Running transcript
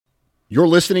You're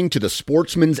listening to the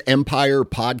Sportsman's Empire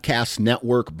Podcast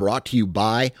Network, brought to you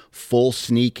by Full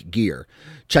Sneak Gear.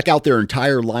 Check out their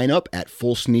entire lineup at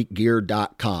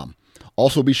fullsneakgear.com.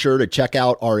 Also be sure to check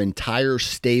out our entire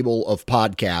stable of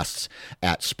podcasts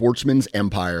at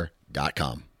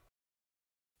sportsmansempire.com.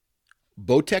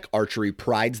 Bowtech Archery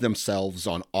prides themselves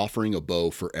on offering a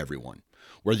bow for everyone.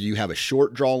 Whether you have a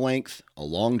short draw length, a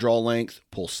long draw length,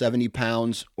 pull 70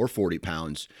 pounds or 40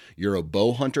 pounds, you're a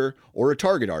bow hunter or a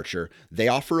target archer, they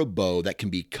offer a bow that can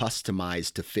be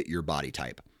customized to fit your body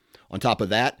type. On top of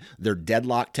that, their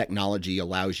deadlock technology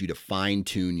allows you to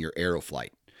fine-tune your arrow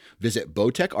flight. Visit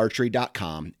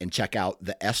bowtecharchery.com and check out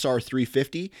the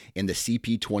SR350 and the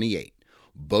CP28.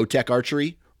 Bowtech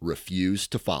Archery, refuse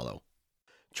to follow.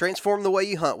 Transform the way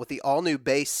you hunt with the all-new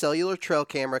base cellular trail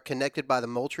camera connected by the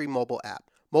Moultrie mobile app.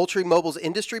 Moultrie Mobile's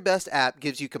industry-best app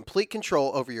gives you complete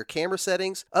control over your camera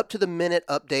settings, up-to-the-minute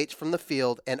updates from the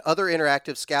field, and other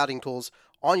interactive scouting tools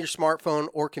on your smartphone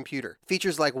or computer.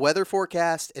 Features like weather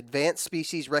forecast, advanced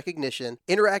species recognition,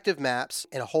 interactive maps,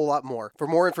 and a whole lot more. For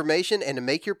more information and to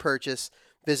make your purchase,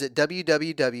 visit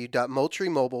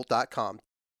www.moultriemobile.com.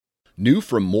 New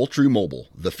from Moultrie Mobile,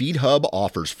 the Feed Hub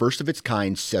offers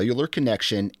first-of-its-kind cellular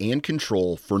connection and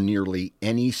control for nearly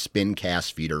any spin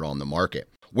cast feeder on the market.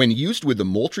 When used with the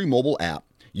Moultrie Mobile app,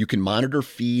 you can monitor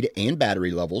feed and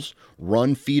battery levels,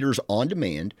 run feeders on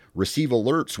demand, receive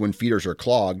alerts when feeders are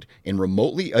clogged, and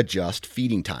remotely adjust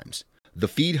feeding times. The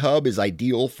Feed Hub is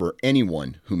ideal for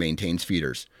anyone who maintains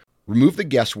feeders. Remove the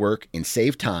guesswork and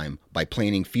save time by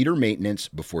planning feeder maintenance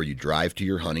before you drive to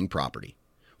your hunting property.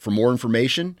 For more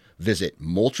information, visit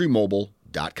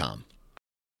moultriemobile.com.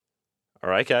 All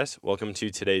right, guys, welcome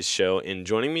to today's show. And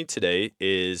joining me today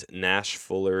is Nash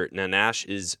Fuller. Now, Nash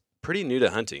is pretty new to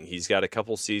hunting. He's got a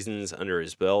couple seasons under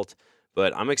his belt,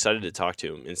 but I'm excited to talk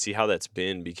to him and see how that's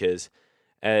been, because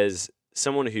as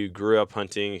someone who grew up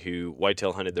hunting, who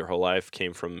whitetail hunted their whole life,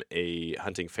 came from a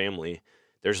hunting family,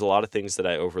 there's a lot of things that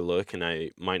I overlook and I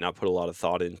might not put a lot of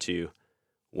thought into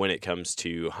when it comes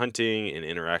to hunting and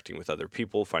interacting with other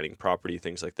people, finding property,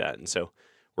 things like that. And so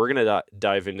we're going to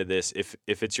dive into this. If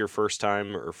it's your first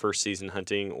time or first season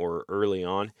hunting or early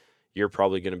on, you're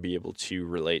probably going to be able to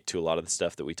relate to a lot of the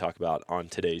stuff that we talk about on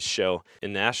today's show.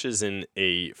 And Nash is in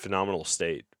a phenomenal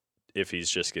state if he's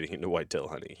just getting into whitetail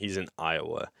hunting. He's in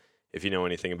Iowa. If you know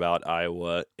anything about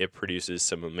Iowa, it produces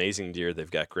some amazing deer.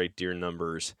 They've got great deer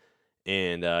numbers.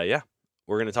 And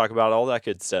we're going to talk about all that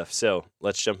good stuff. So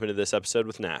let's jump into this episode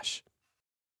with Nash.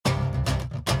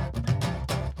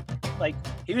 Like,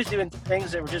 he was doing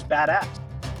things that were just badass.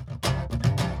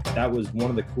 That was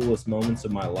one of the coolest moments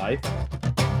of my life.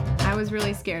 I was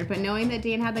really scared, but knowing that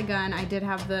Dan had the gun, I did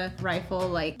have the rifle,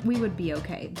 like, we would be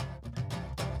okay.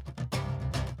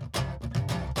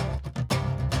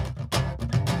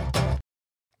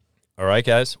 All right,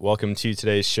 guys, welcome to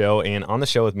today's show. And on the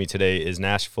show with me today is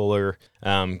Nash Fuller.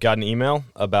 Got an email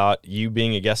about you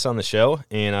being a guest on the show,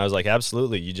 and I was like,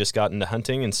 absolutely, you just got into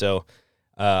hunting. And so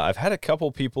I've had a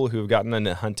couple people who have gotten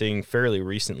into hunting fairly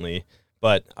recently,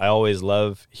 but I always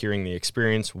love hearing the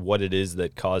experience, what it is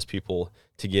that caused people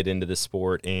to get into the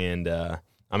sport, and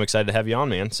I'm excited to have you on,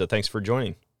 man. So thanks for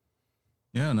joining.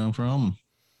 Yeah, no problem.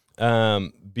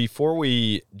 Before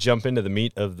we jump into the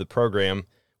meat of the program,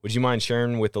 would you mind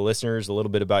sharing with the listeners a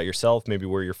little bit about yourself, maybe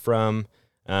where you're from,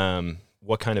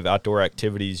 what kind of outdoor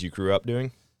activities you grew up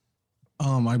doing?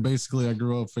 I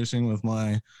grew up fishing with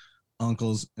my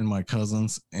uncles and my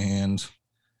cousins, and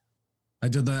I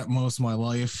did that most of my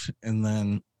life. And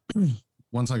then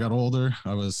once I got older,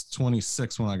 I was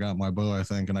 26 when I got my bow, I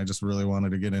think, and I just really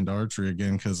wanted to get into archery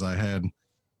again because I had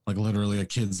like literally a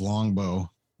kid's longbow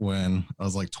when I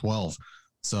was like 12.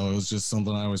 So it was just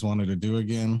something I always wanted to do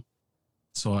again.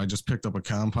 So I just picked up a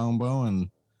compound bow and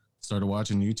started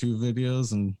watching YouTube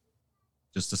videos and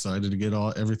just decided to get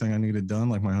everything I needed done,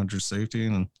 like my hunter's safety,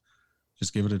 and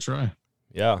just give it a try.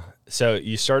 Yeah. So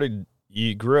you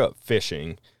grew up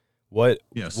fishing.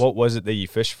 Yes. What was it that you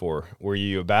fished for? Were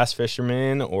you a bass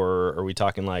fisherman, or are we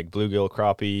talking like bluegill,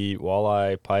 crappie,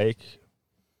 walleye, pike?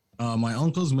 My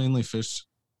uncles mainly fished.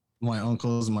 My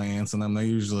uncles, my aunts, and them, they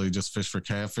usually just fish for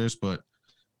catfish, but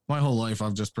my whole life,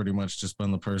 I've just pretty much just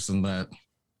been the person that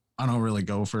I don't really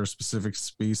go for a specific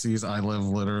species. I live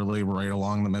literally right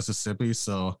along the Mississippi,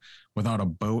 so without a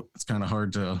boat, it's kind of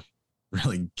hard to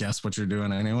really guess what you're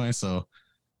doing anyway. So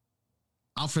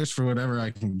I'll fish for whatever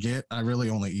I can get. I really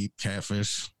only eat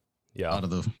catfish out of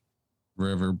the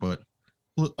river, but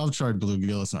I've tried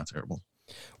bluegill. It's not terrible.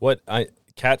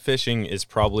 Catfishing is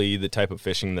probably the type of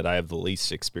fishing that I have the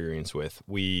least experience with.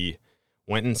 We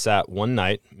went and sat one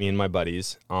night, me and my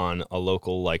buddies, on a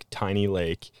local like tiny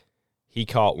lake. He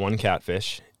caught one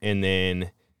catfish, and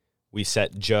then we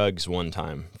set jugs one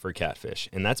time for catfish,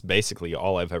 and that's basically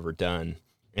all I've ever done.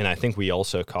 And I think we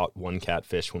also caught one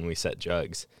catfish when we set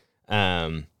jugs.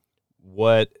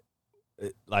 What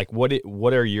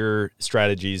are your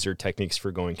strategies or techniques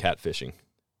for going catfishing?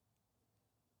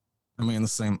 I mean, the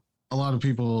same. A lot of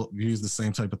people use the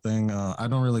same type of thing. I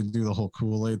don't really do the whole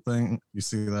Kool-Aid thing. You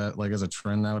see that like as a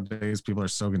trend nowadays. People are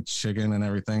soaking chicken and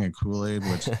everything in Kool-Aid,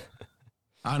 which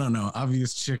I don't know. I've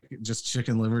used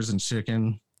chicken livers and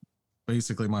chicken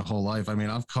basically my whole life. I mean,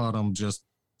 I've caught them just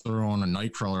throwing a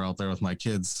night crawler out there with my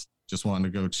kids, just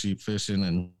wanting to go cheap fishing.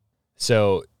 And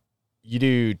so you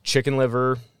do chicken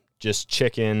liver, just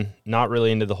chicken, not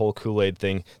really into the whole Kool-Aid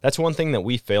thing. That's one thing that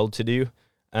we failed to do.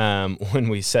 When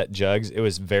we set jugs, it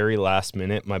was very last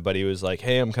minute. My buddy was like,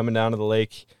 hey, I'm coming down to the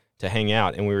lake to hang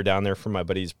out. And we were down there for my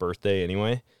buddy's birthday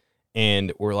anyway.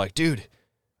 And we're like, dude,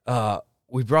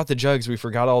 we brought the jugs. We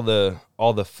forgot all the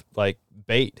like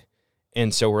bait.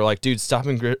 And so we're like, dude, stop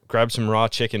and grab some raw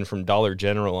chicken from Dollar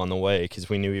General on the way. Cause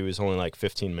we knew he was only like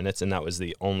 15 minutes and that was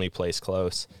the only place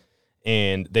close.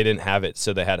 And they didn't have it.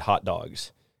 So they had hot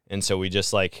dogs. And so we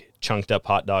just like chunked up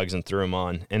hot dogs and threw them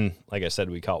on. And like I said,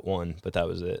 we caught one, but that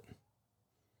was it.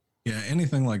 Yeah,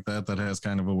 anything like that has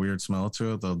kind of a weird smell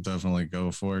to it, they'll definitely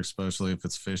go for, especially if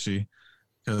it's fishy.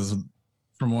 Because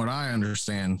from what I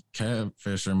understand,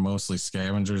 catfish are mostly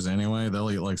scavengers anyway.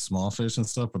 They'll eat like small fish and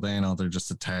stuff, but they ain't out there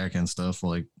just attacking stuff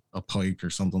like a pike or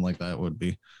something like that would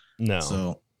be. No.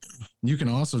 So you can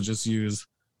also just use,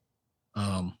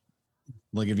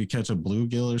 like if you catch a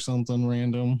bluegill or something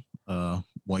random,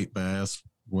 white bass,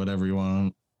 whatever you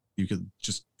want, you could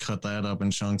just cut that up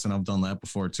in chunks, and I've done that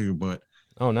before too. But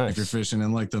oh, nice. If you're fishing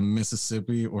in like the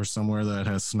Mississippi or somewhere that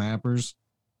has snappers,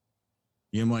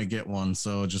 you might get one.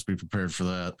 So just be prepared for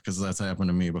that, because that's happened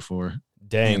to me before.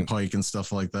 Dang. And pike and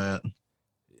stuff like that.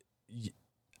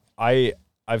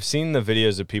 I've seen the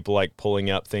videos of people like pulling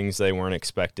up things they weren't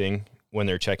expecting when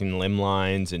they're checking limb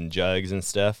lines and jugs and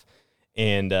stuff.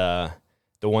 And the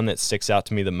one that sticks out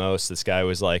to me the most, this guy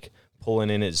was like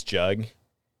pulling in his jug,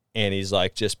 and he's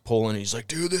like just pulling. He's like,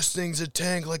 dude, this thing's a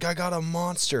tank. Like, I got a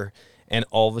monster. And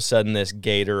all of a sudden this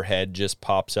gator head just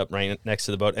pops up right next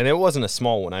to the boat. And it wasn't a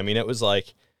small one. I mean, it was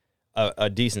like a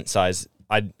decent size.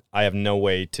 I have no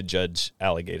way to judge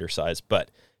alligator size, but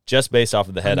just based off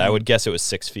of the head, I would guess it was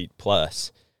 6 feet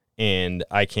plus. And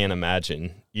I can't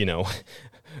imagine,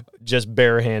 just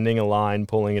barehanding a line,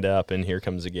 pulling it up, and here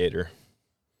comes a gator.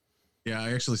 Yeah,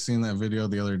 I actually seen that video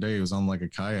the other day. It was on like a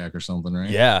kayak or something, right?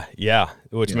 Yeah,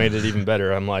 which made it even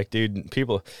better. I'm like, dude,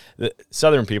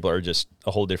 Southern people are just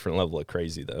a whole different level of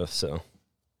crazy, though. So,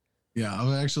 yeah,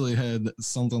 I've actually had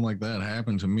something like that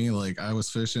happen to me. Like, I was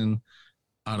fishing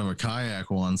out of a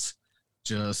kayak once,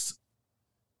 just,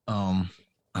 I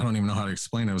don't even know how to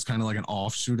explain it. It was kind of like an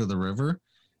offshoot of the river.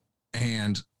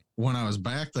 And when I was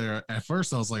back there, at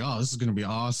first I was like, oh, this is going to be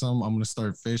awesome. I'm going to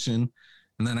start fishing.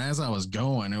 And then as I was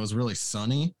going, it was really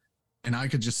sunny, and I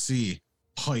could just see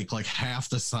pike like half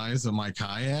the size of my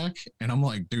kayak. And I'm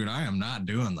like, dude, I am not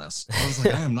doing this. I was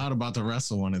like, I am not about to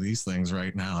wrestle one of these things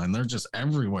right now. And they're just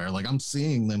everywhere. Like, I'm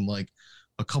seeing them like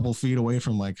a couple feet away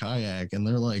from my kayak, and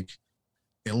they're like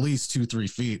at least 2-3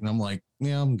 feet. And I'm like,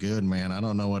 yeah, I'm good, man. I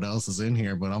don't know what else is in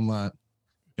here, but I'm not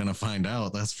going to find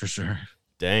out. That's for sure.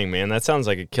 Dang, man. That sounds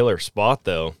like a killer spot,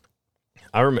 though.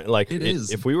 I remember, like,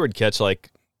 if we would catch like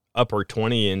upper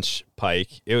 20-inch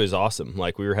pike, it was awesome.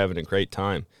 Like, we were having a great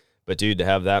time. But dude, to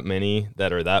have that many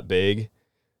that are that big,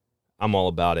 I'm all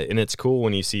about it. And it's cool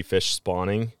when you see fish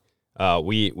spawning.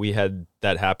 We had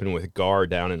that happen with gar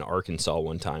down in Arkansas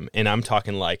one time, and I'm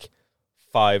talking like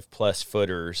 5+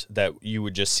 footers that you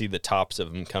would just see the tops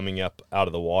of them coming up out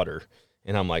of the water.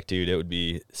 And I'm like, dude, it would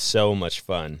be so much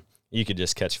fun. You could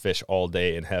just catch fish all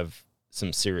day and have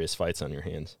some serious fights on your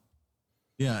hands.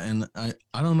 Yeah, and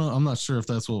I don't know. I'm not sure if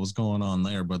that's what was going on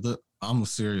there, but I'm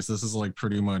serious. This is like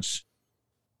pretty much,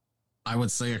 I would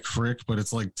say a creek, but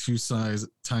it's like 2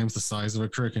 times the size of a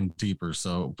creek and deeper.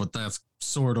 So, but that's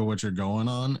sort of what you're going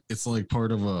on. It's like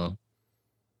part of a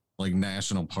like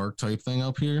national park type thing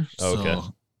up here. Okay.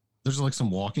 So there's like some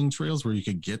walking trails where you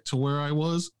could get to where I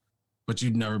was, but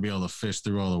you'd never be able to fish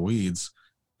through all the weeds.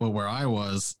 But where I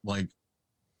was, like,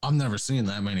 I've never seen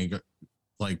that many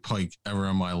like pike ever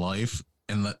in my life.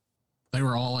 And that they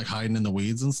were all like hiding in the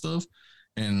weeds and stuff.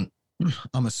 And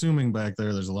I'm assuming back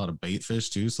there's a lot of bait fish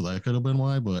too. So that could have been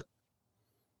why, but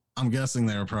I'm guessing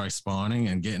they were probably spawning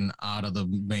and getting out of the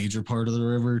major part of the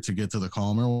river to get to the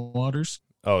calmer waters.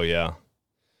 Oh yeah.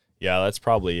 Yeah, that's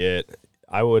probably it.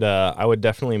 I would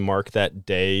definitely mark that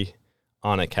day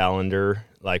on a calendar,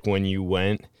 like when you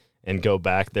went, and go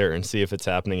back there and see if it's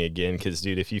happening again. Because,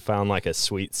 dude, if you found like a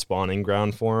sweet spawning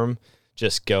ground for them,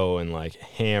 just go and like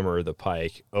hammer the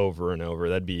pike over and over.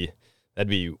 That'd be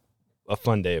a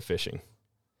fun day of fishing.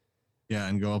 Yeah,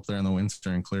 and go up there in the winter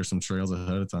and clear some trails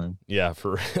ahead of time. Yeah,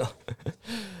 for real.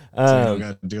 So you don't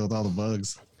got to deal with all the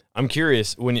bugs. I'm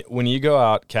curious, when you go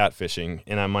out catfishing,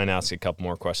 and I might ask a couple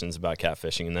more questions about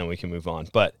catfishing, and then we can move on.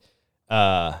 But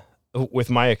with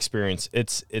my experience,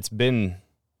 it's been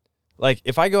like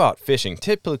if I go out fishing,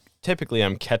 typically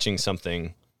I'm catching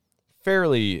something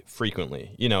fairly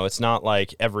frequently. You know, it's not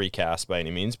like every cast by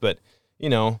any means, but, you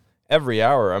know, every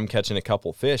hour I'm catching a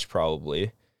couple fish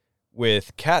probably.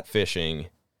 With catfishing,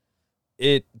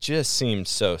 it just seems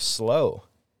so slow.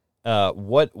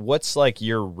 What's like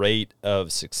your rate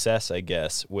of success, I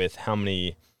guess, with how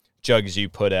many jugs you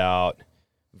put out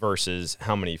versus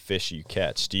how many fish you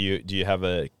catch? Do you have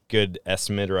a good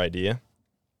estimate or idea?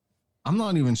 I'm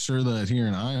not even sure that here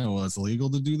in Iowa it's legal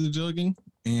to do the jugging.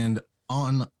 And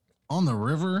on the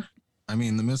river, I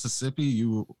mean, the Mississippi,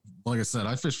 like I said,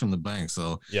 I fish from the bank,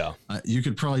 so Yeah. You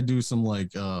could probably do some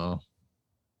like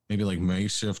maybe like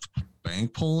makeshift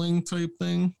bank pulling type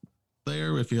thing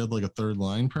there if you had like a third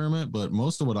line permit. But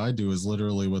most of what I do is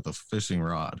literally with a fishing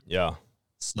rod. Yeah.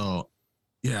 So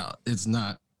yeah, it's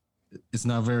not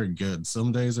very good.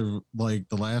 Some days are like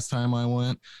the last time I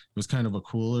went, it was kind of a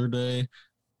cooler day.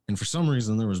 And for some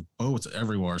reason there was boats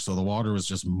everywhere. So the water was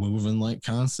just moving like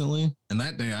constantly. And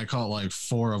that day I caught like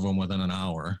 4 of them within an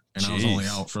hour. And I was only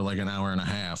out for like an hour and a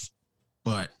half.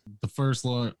 But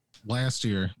the last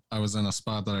year I was in a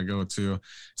spot that I go to.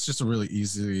 It's just a really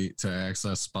easy to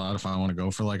access spot if I want to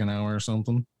go for like an hour or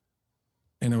something.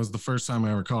 And it was the first time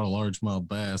I ever caught a largemouth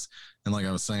bass. And like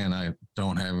I was saying, I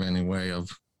don't have any way of,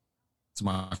 it's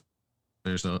my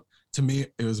fish. So to me,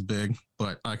 it was big,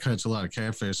 but I catch a lot of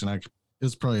catfish, and it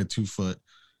was probably a 2-foot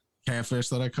catfish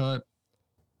that I caught.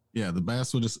 Yeah, the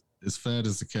bass was just as fat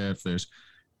as the catfish.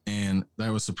 And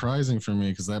that was surprising for me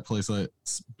because that place,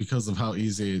 because of how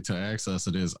easy to access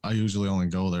it is, I usually only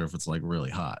go there if it's like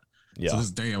really hot. Yeah. So this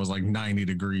day I was like 90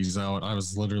 degrees out. I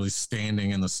was literally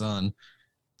standing in the sun,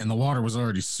 and the water was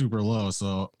already super low.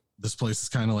 So this place is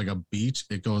kind of like a beach.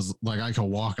 It goes like I could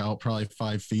walk out probably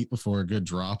 5 feet before a good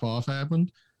drop off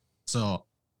happened. So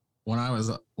when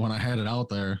I had it out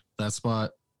there, that spot,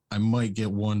 I might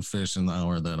get 1 fish in the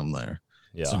hour that I'm there.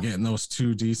 Yeah. So getting those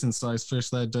 2 decent sized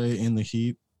fish that day in the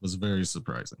heat was very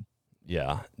surprising.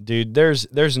 Yeah, dude,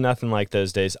 there's nothing like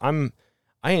those days. I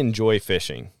enjoy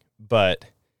fishing, but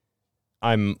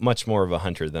I'm much more of a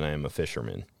hunter than I am a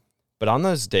fisherman. But on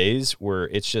those days where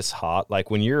it's just hot,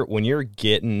 like when you're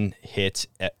getting hit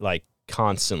at like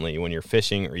constantly when you're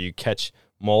fishing, or you catch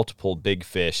multiple big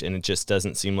fish and it just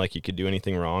doesn't seem like you could do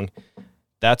anything wrong,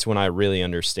 that's when I really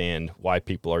understand why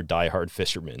people are diehard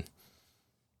fishermen.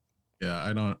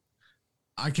 Yeah,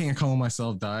 I can't call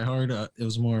myself diehard. It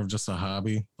was more of just a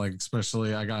hobby. Like,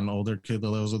 especially I got an older kid that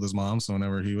lives with his mom, so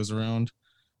whenever he was around,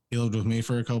 he lived with me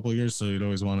for a couple of years, so he'd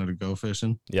always wanted to go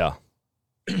fishing. Yeah.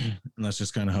 And that's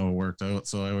just kind of how it worked out.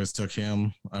 So I always took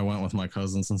him. I went with my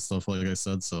cousins and stuff, like I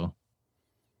said. So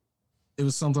it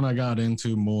was something I got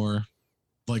into more,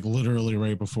 like literally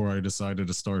right before I decided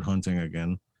to start hunting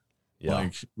again. Yeah.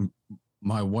 Like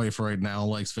my wife right now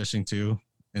likes fishing too.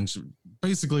 And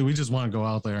basically, we just want to go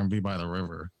out there and be by the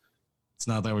river. It's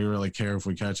not that we really care if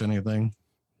we catch anything.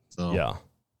 So yeah.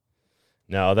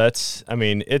 No, it's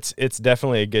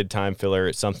definitely a good time filler.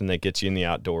 It's something that gets you in the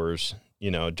outdoors,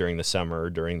 you know, during the summer,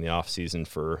 during the off season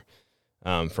from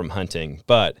hunting.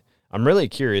 But I'm really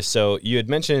curious. So you had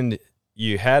mentioned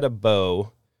you had a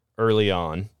bow early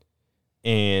on,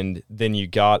 and then you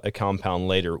got a compound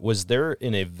later. Was there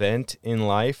an event in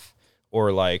life,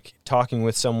 or like talking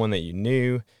with someone that you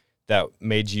knew, that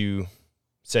made you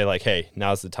say like, hey,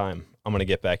 now's the time, I'm going to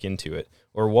get back into it?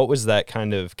 Or what was that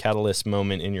kind of catalyst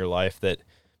moment in your life that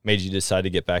made you decide to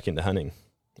get back into hunting,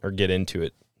 or get into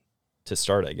it to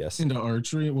start, I guess? Into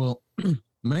archery? Well,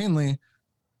 mainly,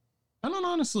 I don't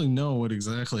honestly know what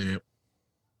exactly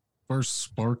first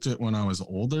sparked it when I was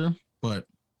older, but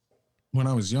when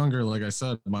I was younger, like I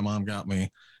said, my mom got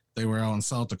me, they were out in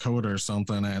South Dakota or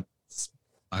something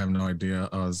I have no idea.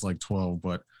 I was like 12,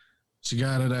 but she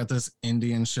got it at this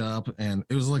Indian shop, and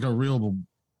it was like a real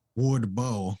wood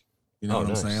bow. You know what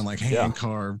nice. I'm saying? Like hand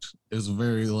carved. It was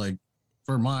very like,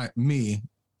 for me,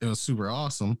 it was super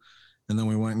awesome. And then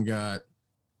we went and got,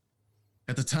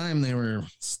 at the time they were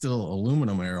still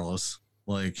aluminum arrows,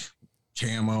 like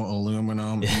camo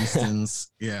aluminum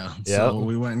Easton's. Yeah. So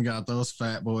we went and got those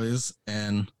fat boys,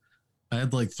 and I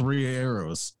had like 3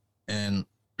 arrows, and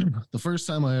the first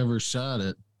time I ever shot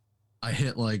it, I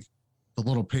hit like the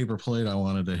little paper plate I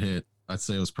wanted to hit. I'd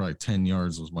say it was probably 10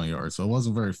 yards was my yard. So it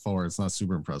wasn't very far. It's not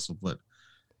super impressive. But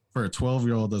for a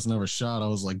 12-year-old that's never shot, I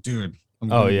was like, dude, I'm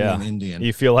going to be an Indian.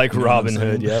 You feel like You know Robin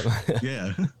Hood, yep.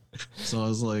 Yeah. So I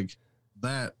was like,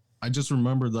 that, I just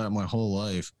remembered that my whole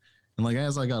life. And like,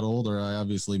 as I got older, I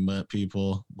obviously met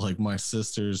people like my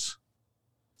sisters.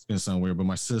 It's going to sound weird, but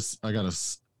I got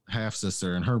a half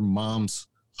sister, and her mom's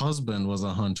husband was a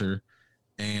hunter.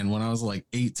 And when I was like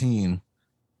 18,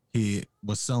 he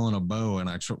was selling a bow, and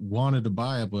I wanted to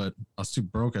buy it, but I was too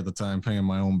broke at the time paying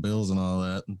my own bills and all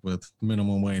that with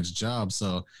minimum wage job.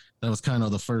 So that was kind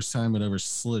of the first time it ever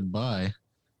slid by.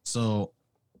 So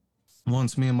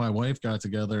once me and my wife got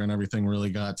together and everything really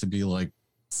got to be like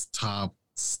top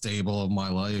stable of my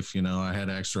life, you know, I had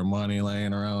extra money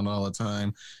laying around all the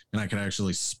time, and I could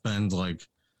actually spend like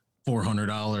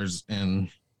 $400 in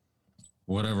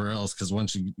whatever else, because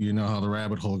once you know how the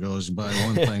rabbit hole goes, you buy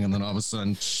one thing and then all of a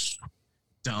sudden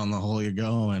down the hole you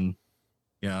go. And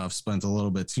yeah, I've spent a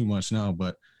little bit too much now,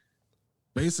 but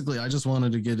basically I just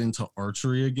wanted to get into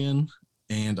archery again,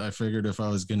 and I figured if I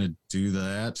was going to do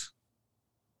that,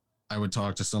 I would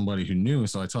talk to somebody who knew.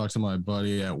 So I talked to my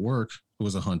buddy at work who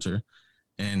was a hunter,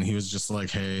 and he was just like,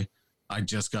 hey, I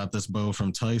just got this bow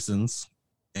from Tyson's,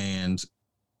 and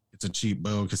it's a cheap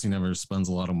bow because he never spends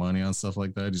a lot of money on stuff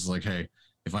like that. He's like, hey,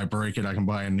 if I break it, I can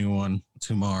buy a new one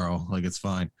tomorrow. Like, it's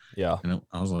fine. Yeah. And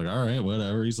I was like, all right,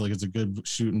 whatever. He's like, it's a good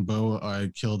shooting bow. I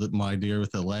killed my deer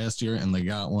with it last year, and they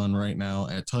got one right now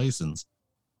at Tyson's.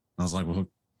 I was like, well,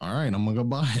 all right, I'm going to go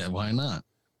buy it. Why not?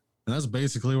 And that's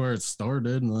basically where it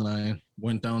started. And then I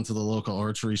went down to the local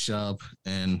archery shop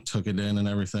and took it in and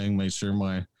everything, made sure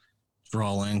my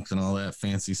draw length and all that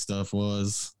fancy stuff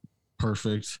was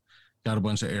perfect. Got a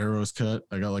bunch of arrows cut.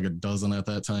 I got like a dozen at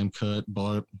that time cut,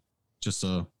 bought just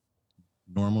a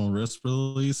normal wrist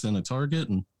release and a target,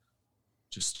 and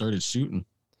just started shooting.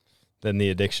 Then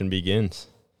the addiction begins.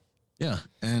 Yeah.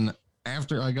 And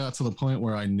after I got to the point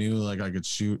where I knew like I could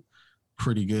shoot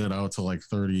pretty good out to like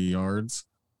 30 yards,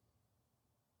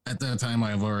 at that time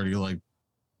I've already like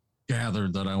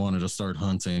gathered that I wanted to start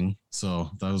hunting.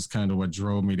 So that was kind of what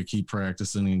drove me to keep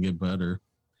practicing and get better.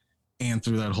 And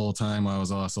through that whole time, I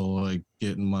was also like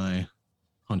getting my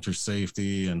hunter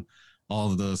safety and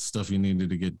all of the stuff you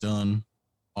needed to get done.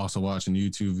 Also watching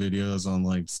YouTube videos on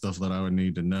like stuff that I would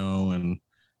need to know and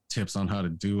tips on how to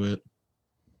do it.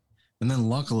 And then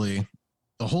luckily,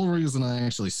 the whole reason I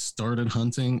actually started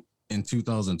hunting in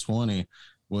 2020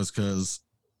 was because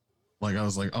like I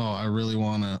was like, oh, I really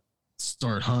want to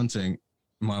start hunting.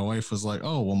 My wife was like,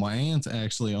 oh, well, my aunt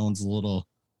actually owns a little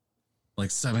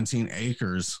like 17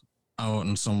 acres out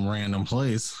in some random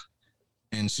place,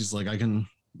 and she's like, I can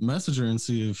message her and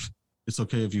see if it's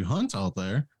okay if you hunt out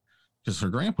there, because her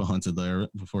grandpa hunted there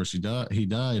before he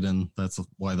died, and that's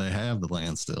why they have the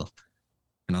land still.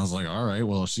 And I was like, all right,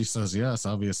 well, if she says yes,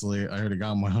 obviously I already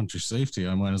got my hunter safety,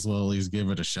 I might as well at least give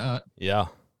it a shot. Yeah.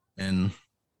 And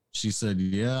she said,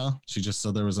 yeah. She just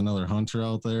said there was another hunter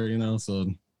out there, you know, so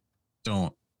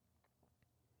don't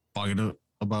fight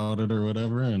about it or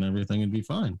whatever, and everything would be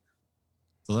fine.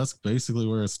 So that's basically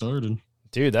where it started.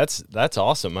 Dude, that's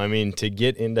awesome. I mean, to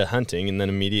get into hunting and then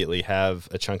immediately have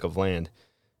a chunk of land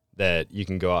that you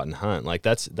can go out and hunt, like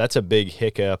that's a big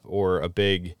hiccup or a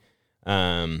big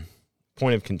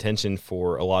point of contention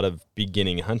for a lot of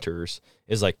beginning hunters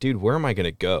is like, dude, where am I going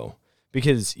to go?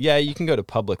 Because, yeah, you can go to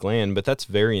public land, but that's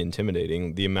very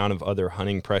intimidating. The amount of other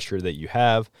hunting pressure that you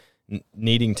have,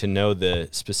 needing to know the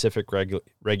specific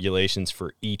regulations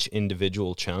for each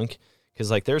individual chunk. Because,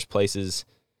 like, there's places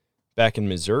back in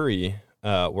Missouri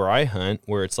where I hunt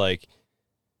where it's like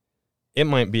it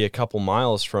might be a couple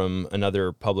miles from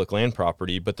another public land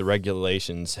property, but the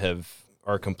regulations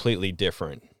are completely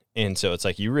different. And so it's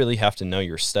like you really have to know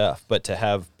your stuff. But to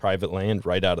have private land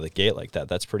right out of the gate like that,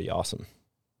 that's pretty awesome.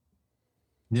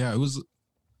 Yeah,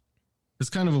 it's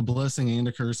kind of a blessing and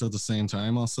a curse at the same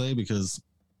time, I'll say, because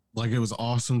like it was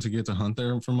awesome to get to hunt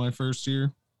there for my first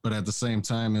year, but at the same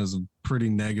time it was a pretty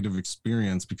negative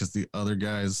experience because the other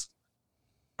guys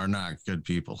are not good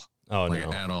people. Oh, like,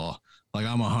 no. at all. Like,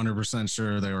 I'm 100%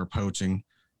 sure they were poaching.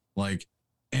 Like,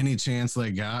 any chance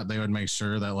they got, they would make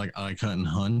sure that like I couldn't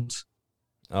hunt.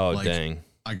 Oh, like, dang.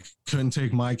 I couldn't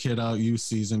take my kid out youth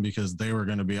season because they were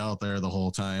going to be out there the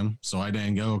whole time. So I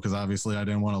didn't go because obviously I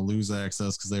didn't want to lose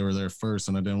access because they were there first,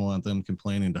 and I didn't want them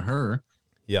complaining to her.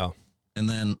 Yeah. And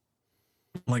then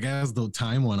like as the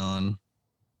time went on,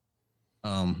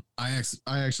 I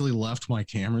actually left my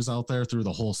cameras out there through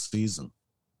the whole season.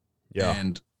 Yeah.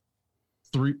 And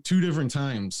two different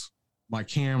times my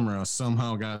camera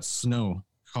somehow got snow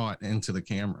caught into the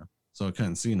camera, so I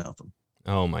couldn't see nothing.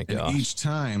 Oh my And gosh. each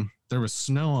time there was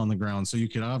snow on the ground, so you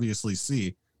could obviously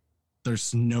see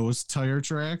there's no tire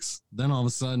tracks. Then all of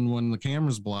a sudden, when the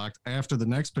camera's blocked, after the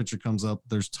next picture comes up,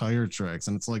 there's tire tracks.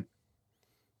 And it's like,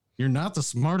 you're not the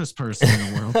smartest person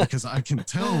in the world because I can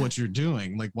tell what you're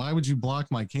doing. Like, why would you block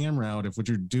my camera out if what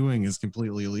you're doing is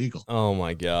completely illegal? Oh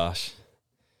my gosh.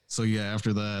 So yeah,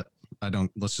 after that,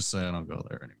 let's just say I don't go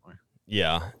there anymore.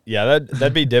 Yeah. Yeah,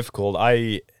 that'd be difficult.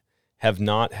 I have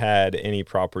not had any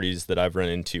properties that I've run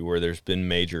into where there's been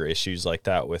major issues like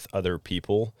that with other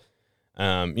people.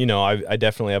 I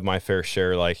definitely have my fair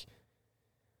share. Like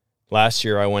last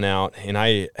year I went out, and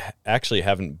I actually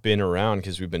haven't been around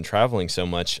because we've been traveling so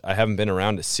much. I haven't been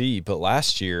around to see, but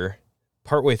last year,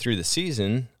 partway through the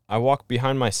season, I walked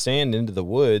behind my stand into the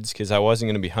woods because I wasn't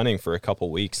going to be hunting for a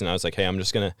couple weeks. And I was like, hey, I'm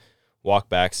just going to walk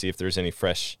back, see if there's any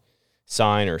fresh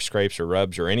sign or scrapes or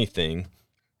rubs or anything.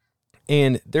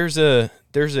 And there's a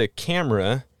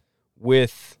camera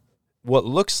with what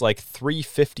looks like 3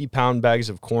 50-pound bags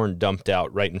of corn dumped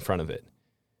out right in front of it.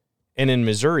 And in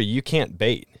Missouri, you can't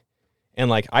bait. And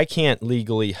like, I can't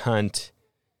legally hunt.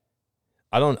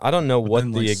 I don't know what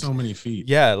Within, like, so many feet.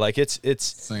 Yeah, like it's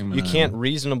Same you can't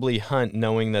reasonably hunt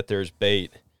knowing that there's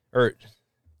bait, or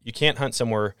you can't hunt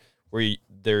somewhere where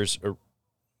there's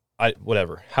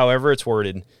whatever. However it's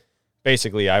worded,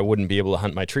 basically I wouldn't be able to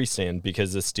hunt my tree stand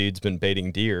because this dude's been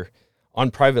baiting deer on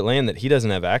private land that he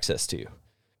doesn't have access to,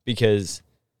 because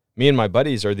me and my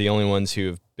buddies are the only ones who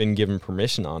have been given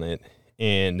permission on it.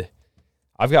 And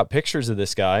I've got pictures of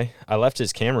this guy. I left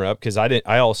his camera up because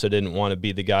I also didn't want to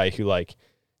be the guy who like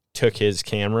took his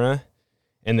camera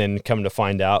and then come to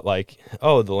find out like,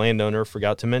 oh, the landowner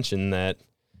forgot to mention that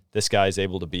this guy's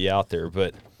able to be out there.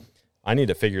 But I need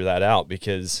to figure that out,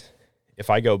 because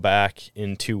if I go back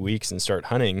in 2 weeks and start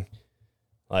hunting,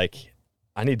 like,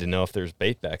 I need to know if there's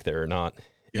bait back there or not.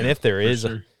 Yeah, and if there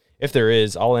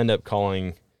is, I'll end up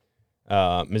calling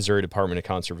Missouri Department of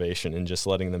Conservation and just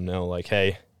letting them know, like,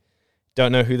 hey,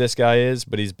 don't know who this guy is,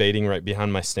 but he's baiting right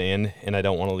behind my stand, and I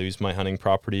don't want to lose my hunting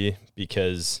property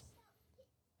because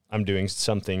I'm doing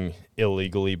something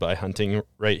illegally by hunting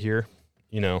right here.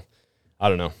 I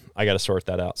don't know. I got to sort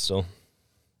that out still.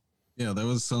 Yeah, that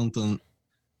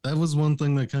was one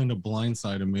thing that kind of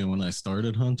blindsided me when I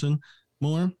started hunting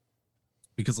more,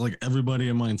 because like everybody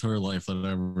in my entire life that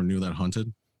I ever knew that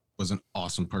hunted was an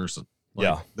awesome person. Like,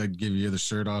 yeah. They'd give you the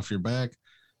shirt off your back,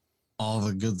 all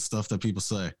the good stuff that people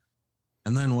say.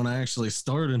 And then when I actually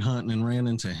started hunting and ran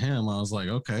into him, I was like,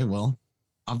 okay, well,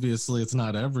 obviously it's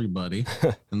not everybody.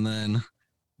 And then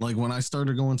like when I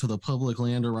started going to the public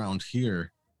land around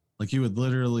here, like you would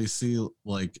literally see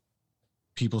like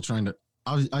people trying to,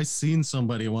 I seen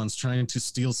somebody once trying to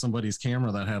steal somebody's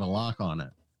camera that had a lock on it.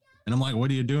 And I'm like,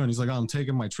 what are you doing? He's like, oh, I'm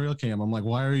taking my trail cam. I'm like,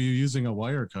 why are you using a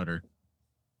wire cutter?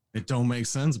 It don't make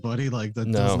sense, buddy. Like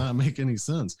that does not make any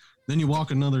sense. Then you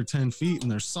walk another 10 feet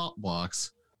and there's salt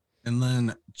blocks. And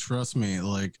then trust me,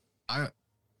 like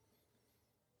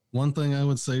one thing I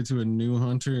would say to a new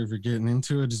hunter, if you're getting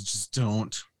into it, is just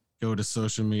don't go to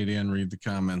social media and read the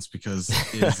comments, because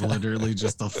it's literally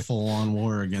just a full-on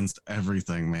war against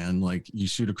everything, man. Like, you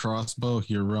shoot a crossbow,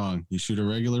 you're wrong. You shoot a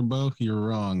regular bow, you're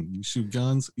wrong. You shoot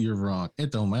guns, you're wrong.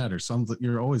 It don't matter.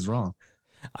 You're always wrong.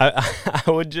 I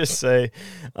would just say,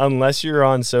 unless you're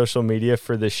on social media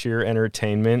for the sheer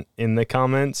entertainment in the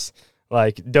comments,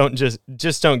 like, don't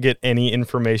get any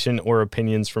information or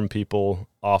opinions from people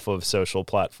off of social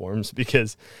platforms,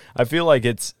 because I feel like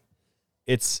it's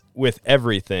with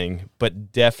everything,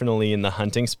 but definitely in the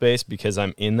hunting space, because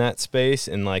I'm in that space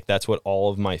and like that's what all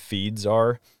of my feeds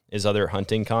are, is other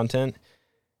hunting content.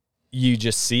 You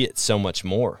just see it so much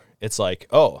more. It's like,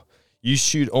 oh, you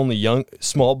shoot only young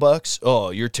small bucks?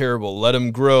 Oh, you're terrible. Let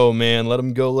them grow, man. Let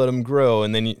them go, let them grow.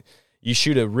 And then you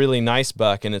shoot a really nice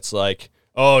buck and it's like,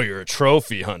 oh, you're a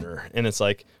trophy hunter. And it's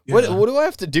like, what do I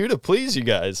have to do to please you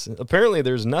guys? Apparently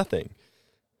there's nothing.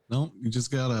 No, you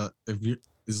just gotta,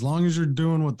 as long as you're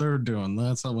doing what they're doing,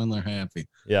 that's how when they're happy.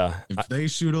 Yeah. If they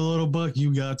shoot a little buck,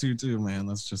 you got to too, man.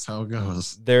 That's just how it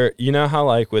goes. You know how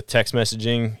like with text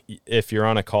messaging, if you're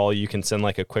on a call, you can send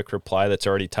like a quick reply that's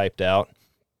already typed out.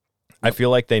 I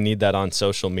feel like they need that on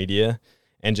social media,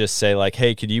 and just say like,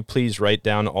 hey, could you please write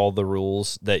down all the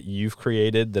rules that you've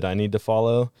created that I need to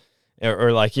follow?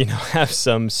 Or like, have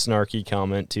some snarky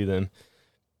comment to them,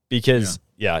 because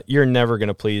you're never going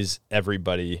to please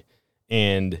everybody.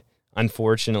 And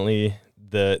unfortunately,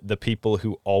 the people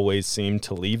who always seem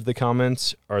to leave the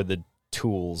comments are the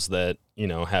tools that,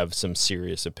 have some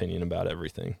serious opinion about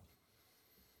everything.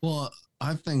 Well,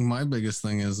 I think my biggest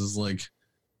thing is like,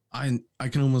 I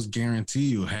can almost guarantee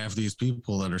you half these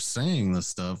people that are saying this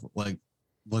stuff, like,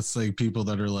 let's say people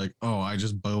that are like, oh, I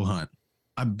just bow hunt.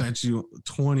 I bet you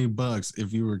 $20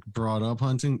 if you were brought up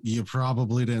hunting, you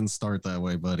probably didn't start that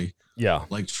way, buddy. Yeah.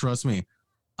 Like, trust me,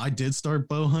 I did start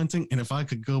bow hunting, and if I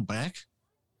could go back,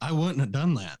 I wouldn't have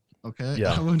done that. Okay.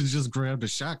 Yeah. I would have just grabbed a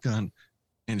shotgun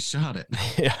and shot it.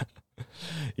 Yeah.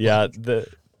 Yeah.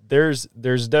 There's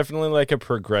definitely like a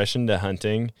progression to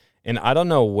hunting. And I don't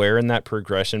know where in that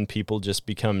progression people just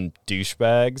become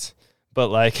douchebags, but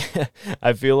like,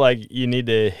 I feel like you need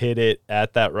to hit it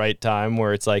at that right time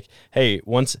where it's like, hey,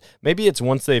 once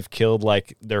they've killed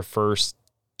like their first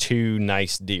 2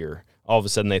 nice deer, all of a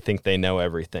sudden they think they know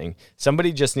everything.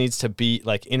 Somebody just needs to be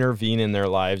like intervene in their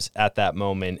lives at that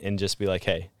moment and just be like,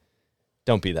 hey,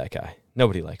 don't be that guy.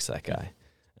 Nobody likes that guy.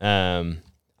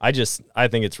 I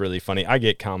think it's really funny. I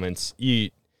get comments.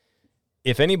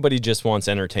 If anybody just wants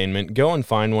entertainment, go and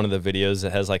find one of the videos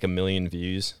that has like 1 million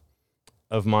views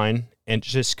of mine and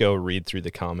just go read through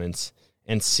the comments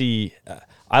and see.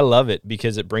 I love it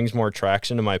because it brings more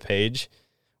traction to my page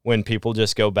when people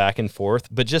just go back and forth.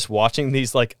 But just watching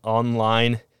these like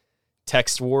online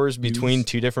text wars between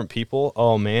 2 different people,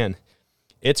 oh man,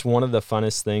 it's one of the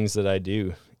funnest things that I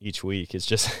do each week. It's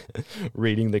just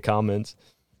reading the comments.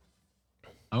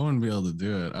 I wouldn't be able to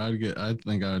do it. I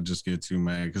think I would just get too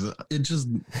mad because it just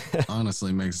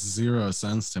honestly makes 0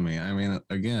 sense to me. I mean,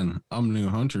 again, I'm a new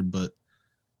hunter, but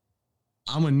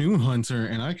I'm a new hunter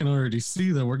and I can already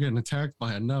see that we're getting attacked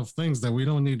by enough things that we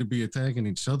don't need to be attacking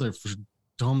each other for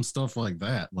dumb stuff like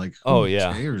that. Like, who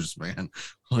cares, man?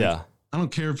 Like, yeah. I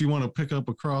don't care if you want to pick up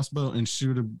a crossbow and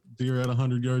shoot a deer at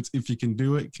 100 yards. If you can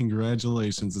do it,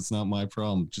 congratulations. It's not my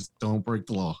problem. Just don't break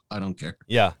the law. I don't care.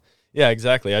 Yeah. Yeah,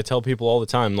 exactly. I tell people all the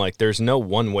time, like, there's no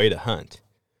one way to hunt.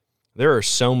 There are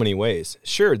so many ways.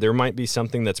 Sure, there might be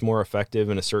something that's more effective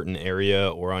in a certain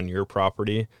area or on your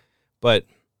property, but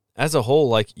as a whole,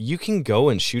 like, you can go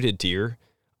and shoot a deer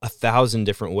 1,000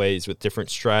 different ways with different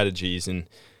strategies, and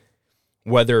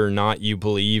whether or not you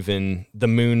believe in the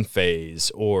moon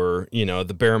phase or, you know,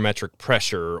 the barometric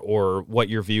pressure or what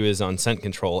your view is on scent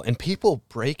control, and people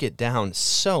break it down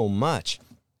so much.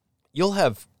 You'll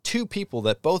have 2 people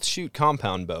that both shoot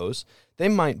compound bows. They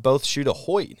might both shoot a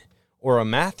Hoyt or a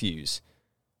Matthews,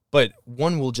 but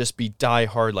one will just be die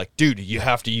hard like, dude, you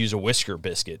have to use a whisker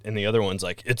biscuit. And the other one's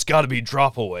like, it's got to be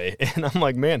drop away. And I'm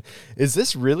like, man, is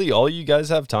this really all you guys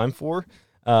have time for?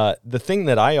 The thing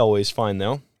that I always find,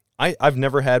 though, I've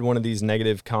never had one of these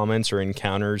negative comments or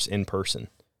encounters in person,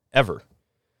 ever.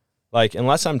 Like,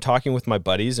 unless I'm talking with my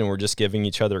buddies and we're just giving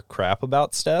each other crap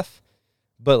about stuff.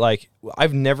 But, like,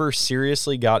 I've never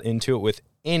seriously got into it with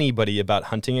anybody about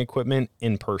hunting equipment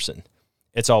in person.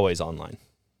 It's always online.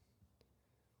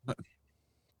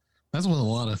 That's with a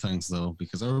lot of things, though,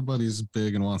 because everybody's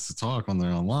big and wants to talk when they're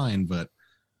online. But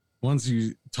once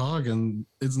you talk, and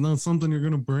it's not something you're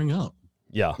going to bring up.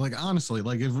 Yeah. Like, honestly,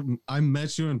 like, if I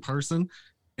met you in person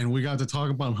and we got to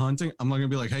talk about hunting, I'm not going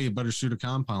to be like, hey, you better shoot a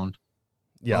compound.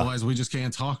 Yeah. Otherwise, we just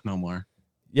can't talk no more.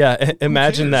 Yeah,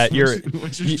 imagine that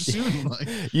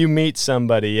you meet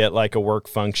somebody at like a work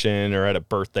function or at a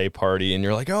birthday party and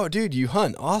you're like, oh, dude, you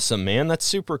hunt. Awesome, man. That's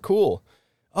super cool.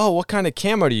 Oh, what kind of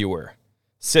camo do you wear?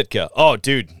 Sitka. Oh,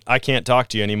 dude, I can't talk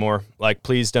to you anymore. Like,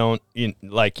 please don't,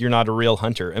 you're not a real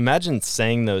hunter. Imagine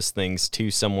saying those things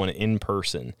to someone in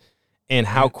person and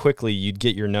how quickly you'd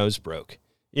get your nose broke,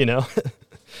 you know?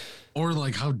 Or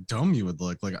like how dumb you would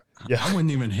look. Like, yeah. I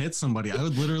wouldn't even hit somebody. I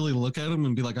would literally look at him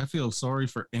and be like, I feel sorry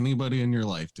for anybody in your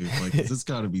life, dude. Like, this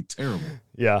got to be terrible.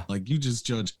 Yeah. Like, you just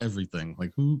judge everything.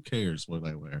 Like, who cares what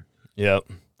I wear? Yep.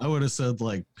 I would have said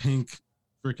like pink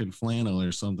freaking flannel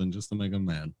or something just to make them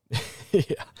mad.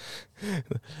 Yeah.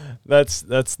 That's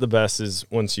the best is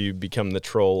once you become the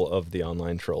troll of the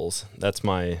online trolls. That's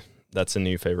a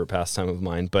new favorite pastime of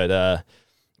mine. But,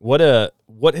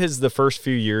 what has the first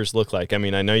few years looked like? I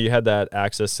mean, I know you had that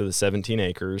access to the 17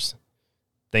 acres.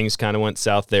 Things kind of went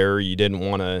south there. You didn't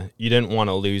want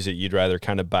to lose it. You'd rather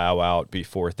kind of bow out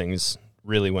before things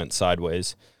really went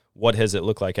sideways. What has it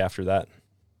looked like after that?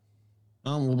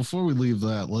 Well, before we leave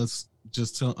that,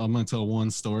 I'm going to tell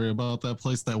one story about that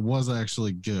place that was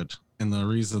actually good. And the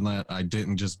reason that I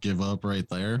didn't just give up right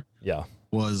there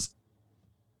was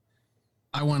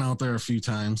I went out there a few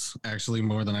times, actually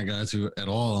more than I got to at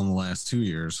all in the last 2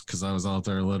 years, because I was out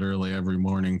there literally every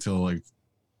morning till like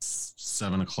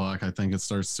 7 o'clock. I think it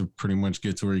starts to pretty much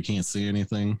get to where you can't see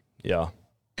anything. Yeah.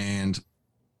 And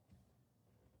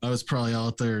I was probably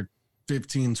out there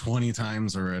 15, 20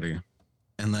 times already.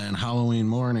 And then Halloween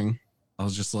morning, I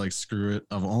was just like, screw it.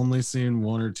 I've only seen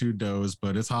 1 or 2 does,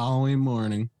 but it's Halloween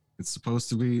morning. It's supposed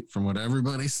to be, from what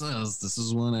everybody says, this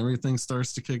is when everything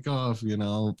starts to kick off,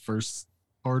 first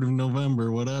part of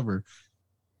November, whatever.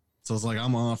 So it's like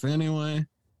I'm off anyway.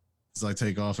 So I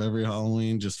take off every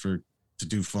Halloween just to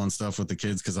do fun stuff with the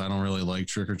kids because I don't really like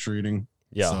trick-or-treating.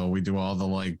 Yeah. So we do all the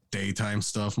like daytime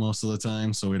stuff most of the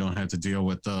time, so we don't have to deal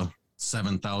with the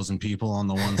 7,000 people on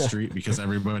the one street because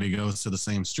everybody goes to the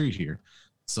same street here.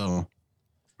 So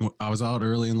I was out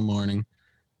early in the morning,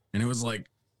 and it was like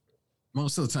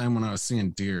most of the time when I was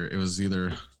seeing deer, it was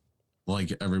either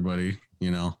like everybody,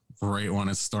 right when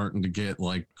it's starting to get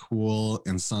like cool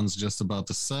and sun's just about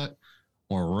to set,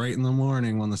 or right in the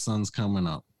morning when the sun's coming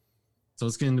up. So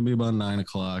it's getting to be about 9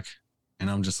 o'clock, and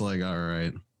I'm just like, all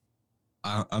right,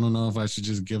 I don't know if I should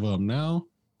just give up now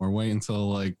or wait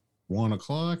until like 1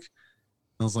 o'clock.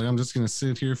 I was like, I'm just going to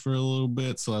sit here for a little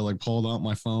bit. So I like pulled out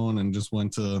my phone and just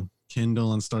went to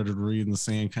Kindle and started reading the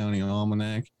Sand County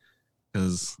Almanac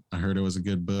because I heard it was a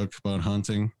good book about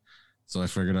hunting. So I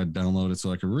figured I'd download it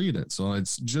so I could read it. So I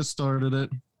just started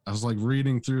it. I was like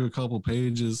reading through a couple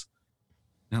pages,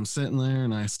 and I'm sitting there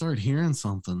and I start hearing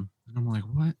something. And I'm like,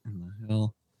 what in the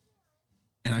hell?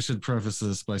 And I should preface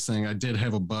this by saying I did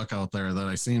have a buck out there that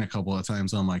I seen a couple of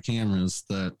times on my cameras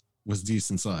that was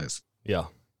decent size. Yeah.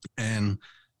 And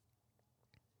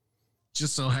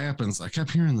just so happens, I kept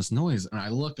hearing this noise, and I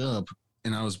look up,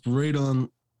 and I was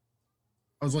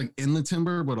like in the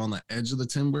timber, but on the edge of the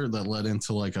timber that led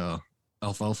into like a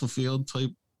alfalfa field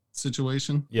type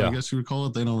situation. Yeah. I guess you would call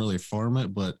it. They don't really farm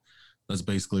it, but that's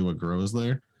basically what grows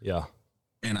there. Yeah.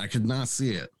 And I could not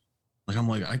see it. Like, I'm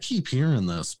like, I keep hearing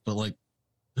this, but like,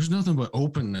 there's nothing but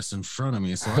openness in front of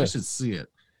me, so I should see it.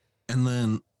 And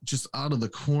then just out of the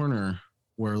corner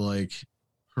where like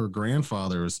her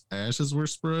grandfather's ashes were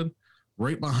spread,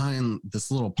 right behind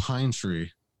this little pine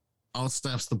tree, out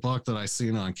steps the buck that I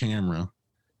seen on camera.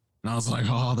 And I was like,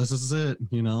 oh, this is it,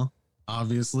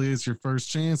 Obviously, it's your first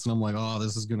chance. And I'm like, oh,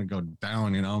 this is going to go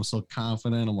down, I'm so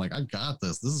confident. I'm like, I got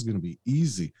this. This is going to be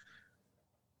easy.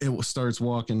 It starts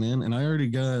walking in, and I already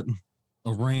got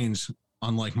a range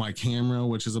on like my camera,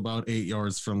 which is about 8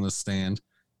 yards from the stand,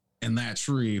 and that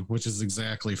tree, which is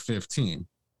exactly 15.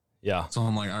 Yeah. So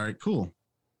I'm like, all right, cool.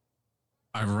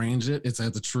 I range it. It's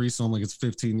at the tree, so I'm like, it's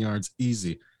 15 yards,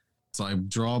 easy. So I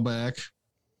draw back.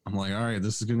 I'm like, all right,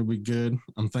 this is going to be good.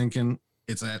 I'm thinking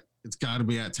it's got to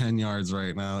be at 10 yards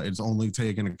right now. It's only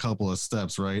taken a couple of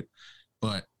steps, right?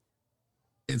 But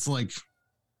it's like,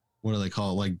 what do they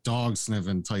call it? Like dog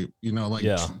sniffing type,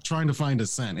 trying to find a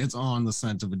scent. It's on the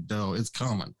scent of a doe. It's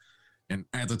coming. And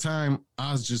at the time,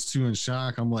 I was just too in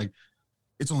shock. I'm like,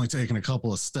 it's only taken a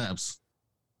couple of steps.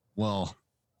 Well,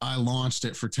 I launched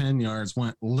it for 10 yards,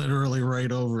 went literally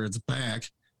right over its back.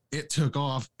 It took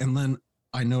off, and then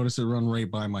I noticed it run right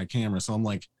by my camera. So I'm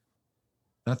like,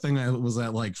 that thing was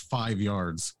at like 5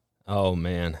 yards. Oh,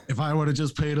 man. If I would have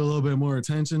just paid a little bit more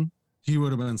attention, he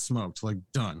would have been smoked. Like,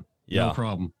 done. Yeah. No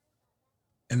problem.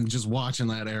 And just watching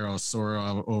that arrow soar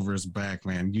over his back,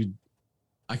 man,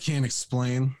 I can't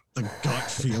explain the gut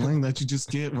feeling that you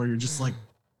just get where you're just like,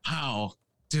 how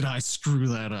did I screw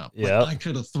that up? Yeah. Like, I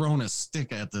could have thrown a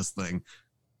stick at this thing,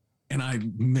 and I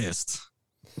missed.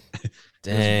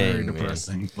 Dang, it was very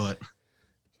depressing, but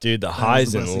dude, the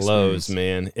highs and lows,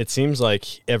 man. It seems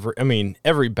like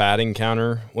every bad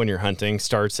encounter when you're hunting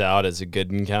starts out as a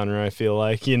good encounter. I feel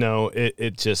like,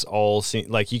 it just all seems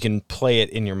like you can play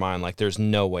it in your mind. Like there's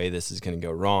no way this is going to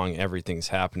go wrong. Everything's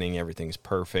happening. Everything's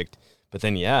perfect. But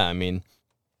then,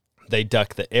 they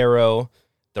duck the arrow.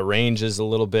 The range is a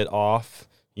little bit off.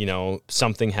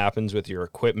 Something happens with your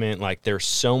equipment. Like there's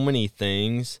so many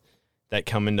things that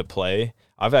come into play.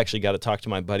 I've actually got to talk to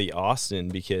my buddy Austin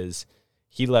because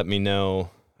he let me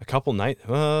know a couple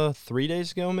 3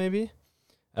 days ago, maybe.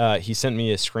 He sent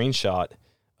me a screenshot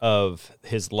of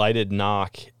his lighted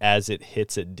knock as it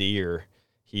hits a deer.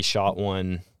 He shot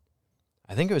one,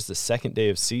 I think it was the second day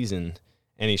of season,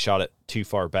 and he shot it too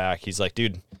far back. He's like,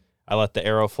 dude, I let the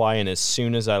arrow fly, and as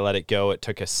soon as I let it go, it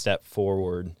took a step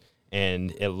forward,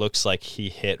 and it looks like he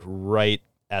hit right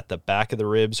at the back of the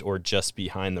ribs or just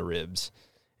behind the ribs.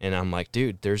 And I'm like,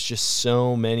 dude, there's just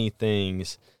so many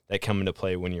things that come into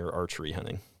play when you're archery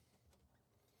hunting.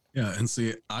 Yeah, and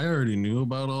see, I already knew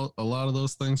about a lot of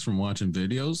those things from watching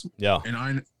videos. Yeah.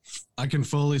 And I can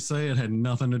fully say it had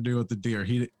nothing to do with the deer.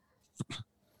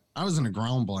 I was in a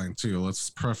ground blind too. Let's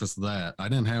preface that. I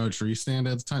didn't have a tree stand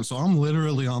at the time. So I'm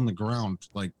literally on the ground,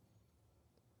 like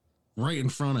right in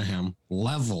front of him,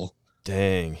 level.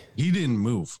 Dang. He didn't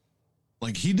move.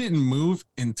 Like he didn't move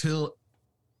until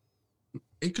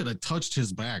it could have touched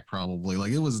his back probably.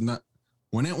 Like it was not,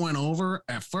 when it went over,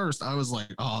 at first I was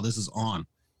like, oh, this is on.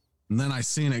 And then I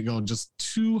seen it go just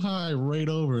too high right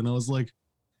over. And I was like,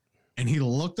 and he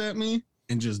looked at me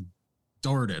and just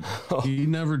darted. He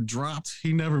never dropped.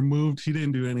 He never moved. He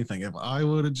didn't do anything. If I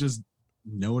would have just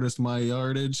noticed my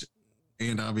yardage,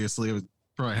 and obviously it was,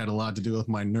 probably had a lot to do with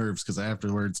my nerves, because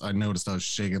afterwards I noticed I was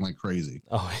shaking like crazy.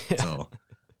 Oh, yeah. So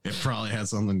it probably had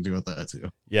something to do with that too.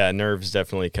 Yeah, nerves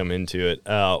definitely come into it.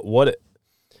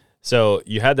 So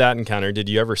you had that encounter. Did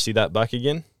you ever see that buck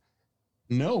again?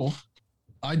 No,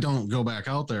 I don't go back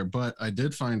out there, but I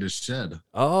did find his shed.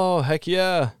 Oh, heck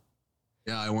yeah.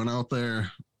 Yeah, I went out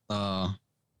there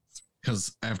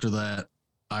because after that,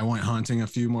 I went hunting a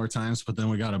few more times, but then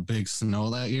we got a big snow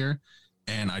that year,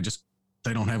 and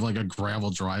they don't have like a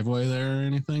gravel driveway there or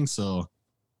anything, so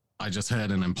I just had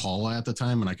an Impala at the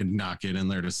time, and I could not get in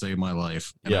there to save my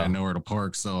life, and I had nowhere to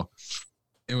park, so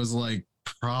it was like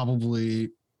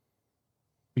probably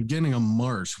beginning of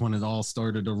March when it all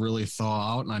started to really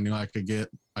thaw out, and I knew I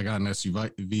got an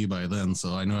SUV by then,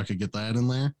 so I knew I could get that in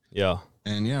there. Yeah.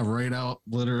 And yeah,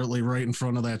 literally right in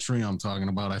front of that tree I'm talking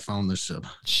about, I found this shit.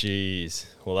 Jeez.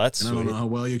 Well, that's and I don't know how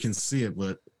well you can see it,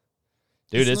 but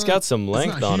dude, it's got some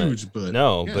length on huge, it. But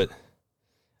no, yeah. but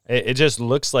it just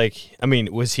looks like, I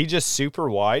mean, was he just super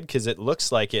wide? Because it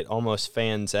looks like it almost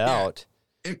fans out.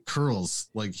 It curls.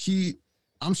 Like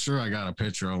I'm sure I got a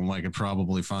picture of him I could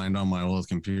probably find on my old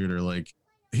computer. Like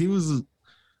he was,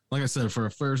 like I said, for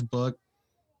a first buck,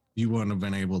 you wouldn't have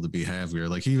been able to be heavier.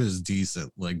 Like he was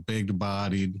decent, like big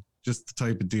bodied, just the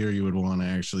type of deer you would want to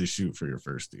actually shoot for your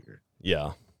first deer.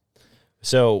 Yeah.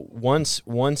 So once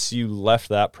you left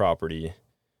that property,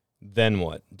 then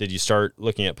what? Did you start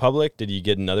looking at public? Did you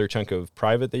get another chunk of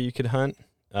private that you could hunt?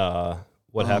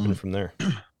 What happened from there?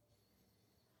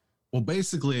 Well,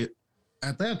 basically,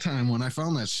 at that time when I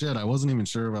found that shit, I wasn't even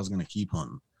sure if I was going to keep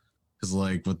hunting. Because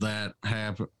like with that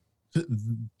happen,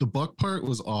 the buck part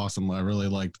was awesome. I really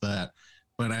liked that.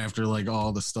 But after like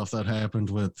all the stuff that happened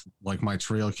with like my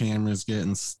trail cameras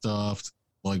getting stuffed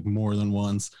like more than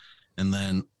once, and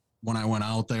then when I went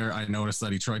out there, I noticed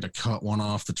that he tried to cut one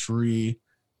off the tree,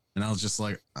 and I was just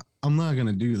like, I'm not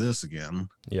gonna do this again.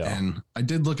 Yeah. And I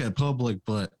did look at public,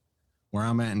 but where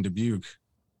I'm at in Dubuque,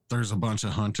 there's a bunch of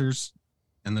hunters,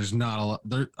 and there's not a lot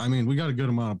there. I mean, we got a good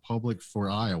amount of public for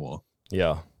Iowa.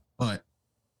 Yeah. But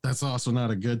that's also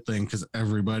not a good thing, because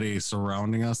everybody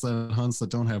surrounding us that hunts that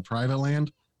don't have private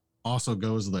land also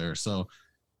goes there. So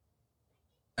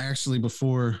actually,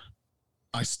 before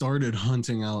I started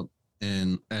hunting out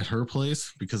at her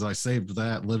place, because I saved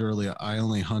that, literally I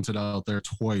only hunted out there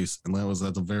twice, and that was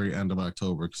at the very end of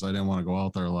October, because I didn't want to go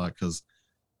out there a lot, because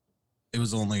it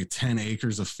was only 10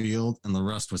 acres of field and the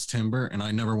rest was timber, and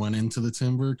I never went into the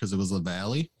timber because it was a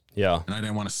valley. Yeah. And I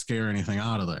didn't want to scare anything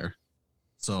out of there.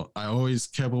 So I always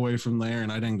kept away from there,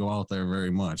 and I didn't go out there very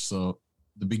much. So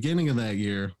the beginning of that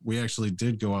year, we actually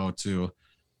did go out to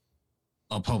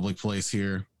a public place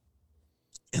here.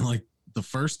 And like the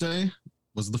first day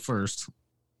was the first.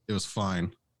 It was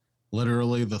fine.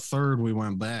 Literally the third we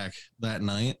went back that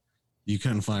night, you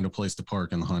couldn't find a place to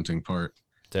park in the hunting part.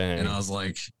 Dang. And I was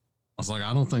like,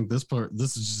 I don't think this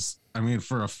is just, I mean,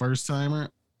 for a first timer,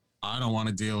 I don't want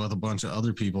to deal with a bunch of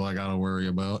other people I got to worry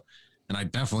about. And I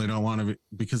definitely don't want to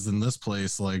because in this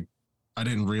place, like, I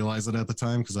didn't realize it at the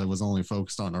time because I was only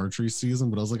focused on archery season,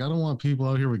 but I was like, I don't want people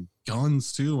out here with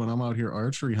guns too when I'm out here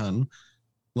archery hunting.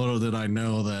 Little did I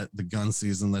know that the gun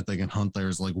season that they can hunt there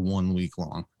is like 1 week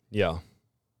long. Yeah.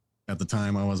 At the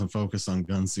time, I wasn't focused on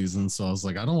gun season, so I was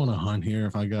like, I don't want to hunt here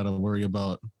if I got to worry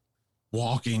about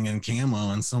walking in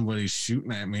camo and somebody's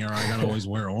shooting at me, or I got to always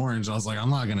wear orange. I was like, I'm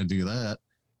not going to do that.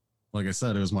 Like I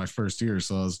said, it was my first year,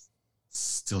 so I was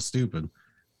still stupid.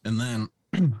 And then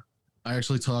I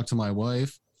actually talked to my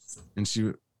wife, and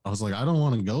I was like, I don't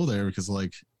want to go there because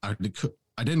like I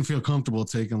didn't feel comfortable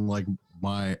taking like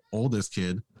my oldest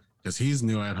kid because he's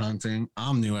new at hunting.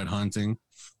 I'm new at hunting.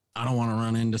 I don't want to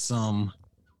run into some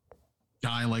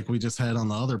guy like we just had on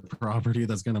the other property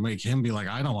that's going to make him be like,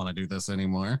 I don't want to do this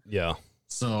anymore. Yeah.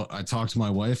 So I talked to my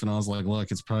wife, and I was like,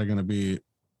 look, it's probably going to be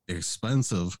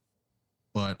expensive,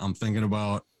 but I'm thinking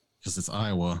about, because it's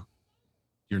Iowa,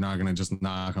 you're not going to just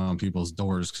knock on people's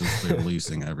doors because they're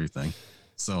leasing everything.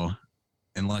 So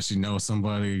unless you know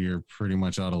somebody, you're pretty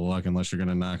much out of luck unless you're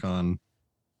going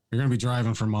to be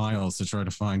driving for miles to try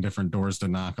to find different doors to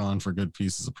knock on for good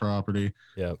pieces of property.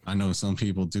 Yeah. I know some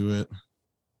people do it.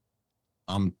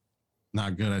 I'm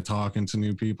not good at talking to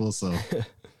new people, so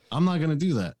I'm not going to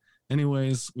do that.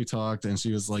 Anyways, we talked, and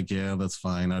she was like, yeah, that's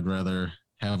fine. I'd rather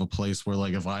have a place where,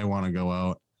 like, if I want to go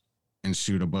out and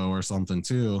shoot a bow or something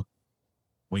too,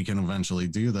 we can eventually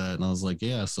do that. And I was like,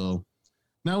 yeah. So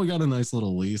now we got a nice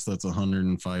little lease that's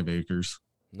 105 acres.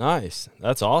 Nice.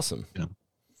 That's awesome. Yeah.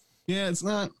 Yeah, it's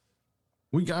not,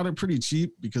 we got it pretty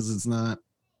cheap because it's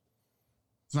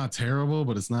it's not terrible,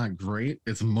 but it's not great.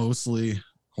 It's mostly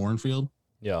cornfield.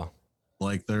 Yeah.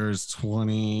 Like there's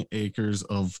 20 acres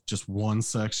of just one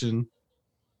section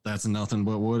that's nothing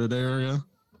but wooded area.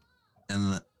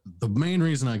 And the main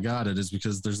reason I got it is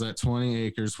because there's that 20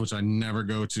 acres, which I never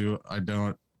go to.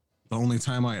 The only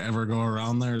time I ever go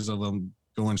around there is if I'm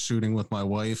going shooting with my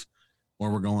wife, or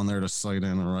we're going there to sight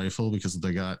in a rifle because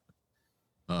they got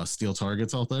steel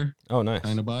targets out there. Oh, nice.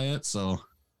 Kind of by it. So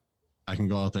I can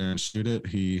go out there and shoot it.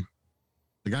 The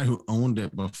guy who owned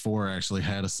it before actually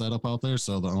had a setup out there.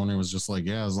 So the owner was just like,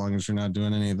 yeah, as long as you're not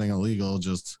doing anything illegal,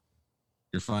 just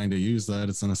you're fine to use that.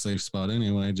 It's in a safe spot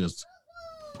anyway. Just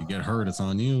if you get hurt, it's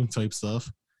on you type stuff.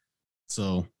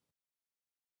 So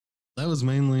that was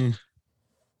mainly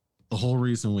the whole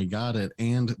reason we got it.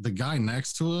 And the guy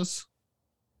next to us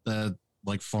that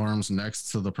like farms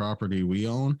next to the property we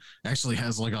own actually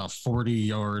has like a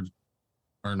 40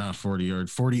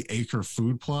 acre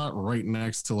food plot right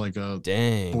next to like a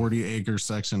 40 acre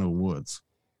section of woods.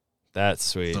 That's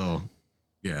sweet. So,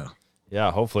 yeah.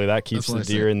 Yeah, hopefully that keeps the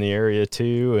deer in the area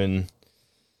too. And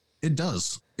it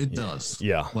does. It does.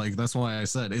 Yeah. Like that's why I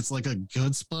said it's like a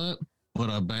good spot, but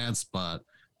a bad spot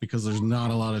because there's not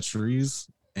a lot of trees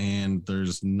and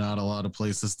there's not a lot of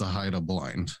places to hide a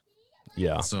blind.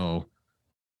 Yeah. So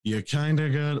you kind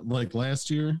of got like last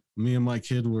year, me and my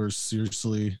kid were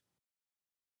seriously,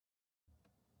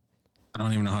 I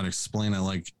don't even know how to explain it.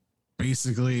 Like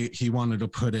basically he wanted to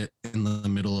put it in the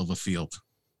middle of a field.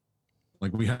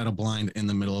 Like we had a blind in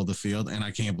the middle of the field and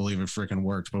I can't believe it freaking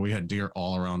worked, but we had deer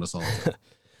all around us all the time.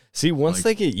 See, once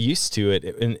they get used to it,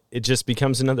 and it just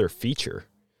becomes another feature.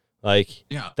 Like,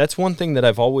 yeah, that's one thing that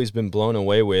I've always been blown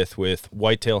away with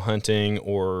whitetail hunting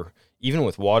or even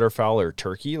with waterfowl or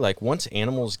turkey. Like, once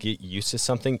animals get used to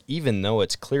something, even though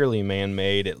it's clearly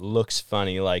man-made, it looks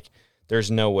funny, like there's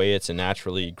no way it's a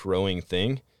naturally growing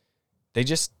thing, they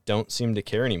just don't seem to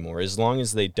care anymore. As long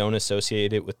as they don't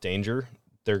associate it with danger,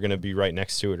 they're going to be right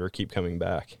next to it or keep coming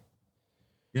back.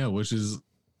 Yeah, which is,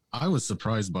 I was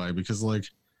surprised by because like,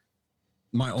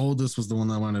 my oldest was the one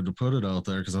that wanted to put it out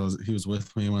there because he was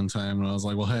with me one time and I was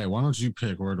like, well, hey, why don't you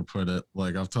pick where to put it?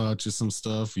 Like I've taught you some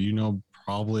stuff, you know,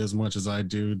 probably as much as I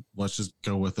do. Let's just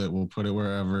go with it. We'll put it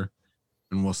wherever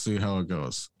and we'll see how it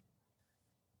goes.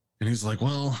 And he's like,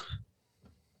 well,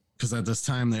 because at this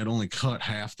time they had only cut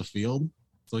half the field.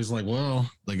 So he's like,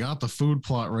 well, they got the food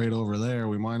plot right over there.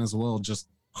 We might as well just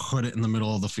put it in the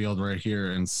middle of the field right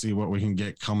here and see what we can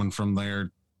get coming from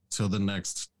there to the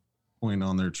next point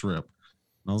on their trip.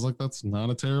 And I was like, that's not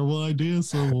a terrible idea,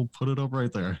 so we'll put it up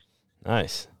right there.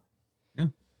 Nice. Yeah.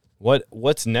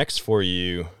 What's next for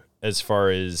you as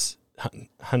far as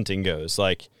hunting goes?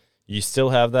 Like, you still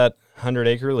have that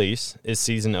 100-acre lease. Is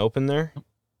season open there?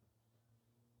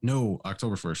 No,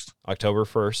 October 1st. October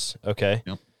 1st. Okay.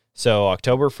 Yep. So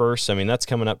October 1st, I mean, that's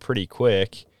coming up pretty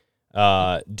quick.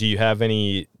 Do you have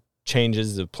any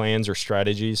changes of plans or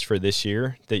strategies for this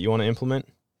year that you want to implement?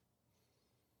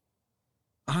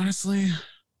 Honestly,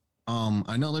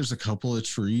 I know there's a couple of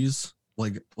trees.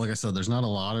 Like I said, there's not a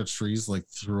lot of trees like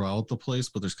throughout the place,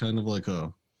 but there's kind of like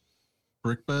a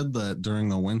brick bed that during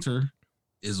the winter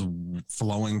is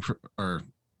flowing, or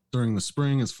during the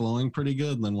spring is flowing pretty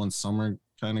good. And then once summer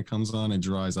kind of comes on, it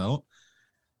dries out.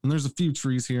 And there's a few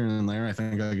trees here and there I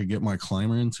think I could get my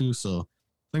climber into. So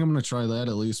I think I'm going to try that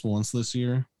at least once this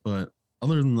year. But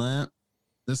other than that,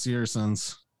 this year,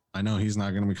 since I know he's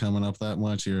not going to be coming up that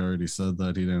much. He already said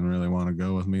that he didn't really want to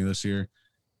go with me this year.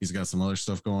 He's got some other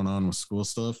stuff going on with school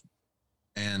stuff.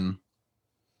 And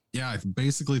yeah, I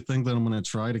basically think that I'm going to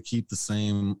try to keep the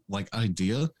same like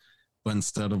idea, but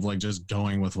instead of like just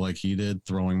going with like he did,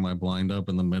 throwing my blind up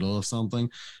in the middle of something,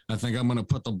 I think I'm going to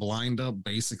put the blind up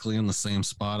basically in the same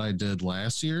spot I did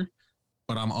last year.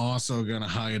 But I'm also going to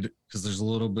hide because there's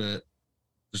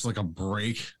like a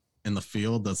break in the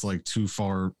field that's like too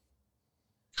far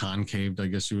concaved, I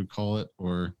guess you would call it,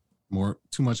 or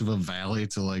too much of a valley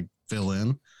to like fill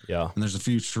in. Yeah. And there's a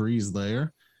few trees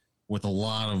there with a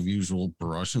lot of usual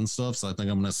brush and stuff. So I think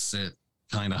I'm going to sit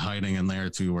kind of hiding in there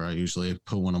too, where I usually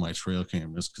put one of my trail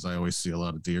cameras because I always see a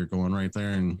lot of deer going right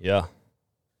there. And yeah,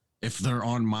 if they're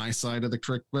on my side of the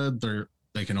creek bed,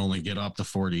 they can only get up to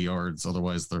 40 yards.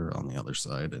 Otherwise they're on the other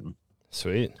side. And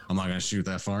sweet. I'm not going to shoot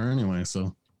that far anyway.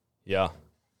 So yeah,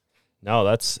 no,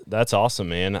 that's awesome,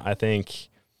 man. I think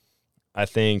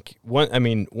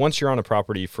once you're on a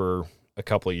property for a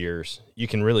couple of years, you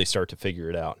can really start to figure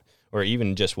it out. Or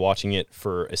even just watching it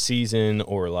for a season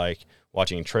or like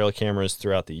watching trail cameras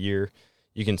throughout the year,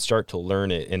 you can start to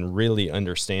learn it and really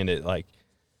understand it. Like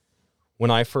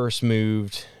when I first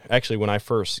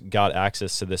got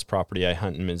access to this property, I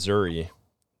hunt in Missouri.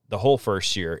 the whole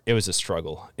first year, it was a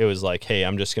struggle. It was like, hey,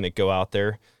 I'm just going to go out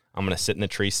there. I'm going to sit in the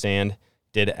tree stand.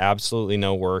 Did absolutely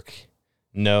no work,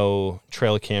 no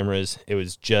trail cameras. It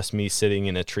was just me sitting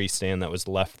in a tree stand that was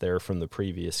left there from the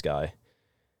previous guy.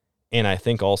 And I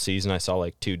think all season I saw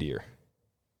like 2 deer.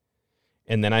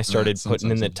 And then I started putting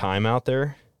in the time out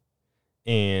there.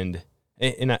 And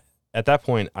at that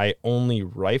point, I only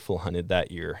rifle hunted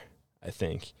that year, I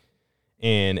think.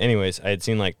 And anyways, I had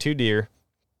seen like 2 deer.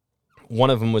 One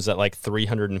of them was at like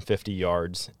 350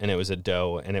 yards, and it was a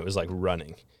doe, and it was like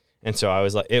running. And so I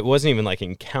was like, it wasn't even like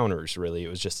encounters really. It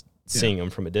was just seeing them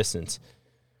from a distance.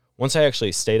 Once I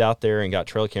actually stayed out there and got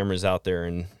trail cameras out there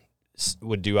and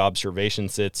would do observation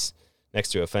sits next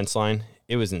to a fence line,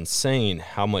 it was insane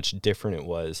how much different it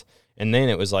was. And then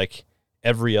it was like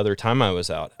every other time I was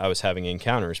out, I was having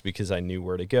encounters because I knew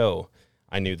where to go.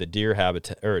 I knew the deer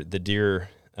habitat or the deer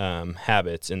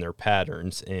habits and their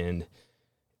patterns. And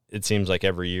it seems like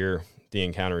every year the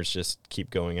encounters just keep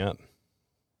going up.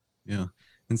 Yeah.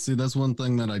 And see, that's one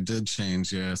thing that I did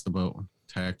change. You asked about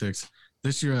tactics.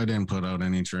 This year I didn't put out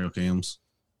any trail cams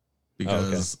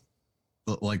because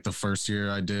like the first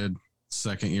year I did,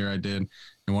 second year I did.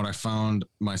 And what I found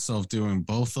myself doing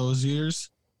both those years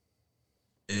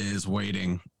is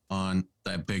waiting on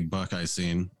that big buck I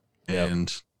seen. Yep.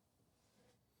 And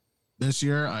this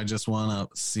year I just want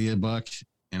to see a buck.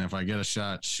 And if I get a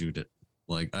shot, shoot it.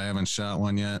 Like, I haven't shot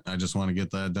one yet. I just want to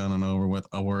get that done and over with.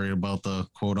 I'll worry about the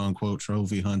quote-unquote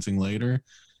trophy hunting later.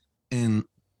 And,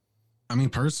 I mean,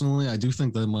 personally, I do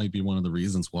think that might be one of the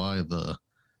reasons why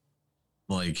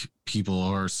people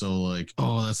are so like,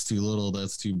 oh, that's too little,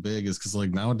 that's too big, is because,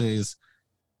 like, nowadays,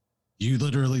 you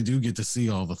literally do get to see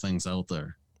all the things out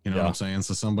there. You know what I'm saying?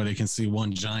 So somebody can see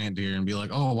one giant deer and be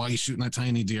like, oh, why are you shooting that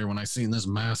tiny deer when I seen this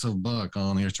massive buck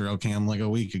on your trail cam like a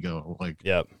week ago? Like,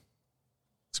 yep.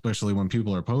 Especially when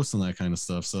people are posting that kind of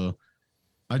stuff. So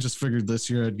I just figured this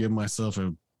year I'd give myself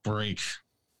a break.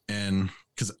 And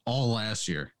because all last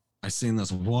year I seen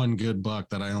this one good buck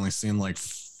that I only seen like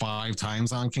 5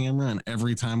 times on camera. And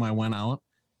every time I went out,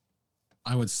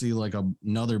 I would see like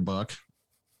another buck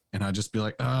and I'd just be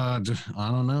like, I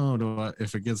don't know.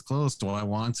 If it gets close, do I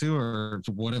want to? Or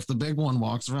what if the big one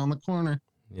walks around the corner?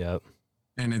 Yep.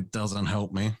 And it doesn't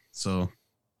help me. So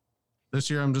this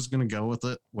year, I'm just going to go with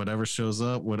it. Whatever shows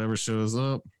up.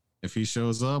 If he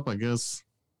shows up, I guess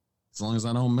as long as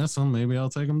I don't miss him, maybe I'll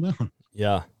take him down.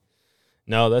 Yeah.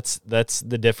 No, that's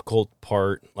the difficult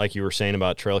part, like you were saying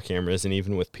about trail cameras, and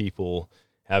even with people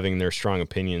having their strong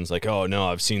opinions, like, oh, no,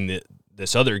 I've seen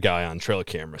this other guy on trail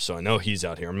camera, so I know he's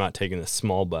out here. I'm not taking this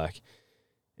small buck.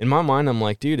 In my mind, I'm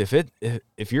like, dude,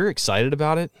 if you're excited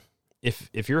about it,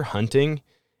 if you're hunting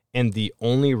and the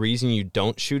only reason you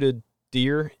don't shoot a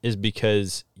deer is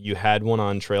because you had one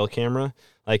on trail camera.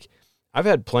 Like, I've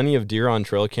had plenty of deer on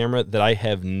trail camera that I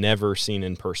have never seen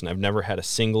in person. I've never had a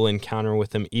single encounter with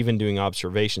them, even doing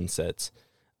observation sets.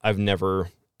 I've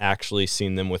never actually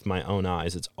seen them with my own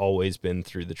eyes. It's always been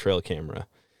through the trail camera.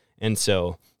 And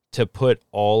so to put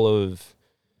all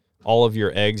of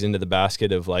your eggs into the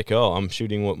basket of like, oh, I'm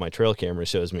shooting what my trail camera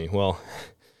shows me. Well,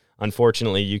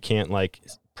 unfortunately, you can't like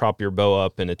prop your bow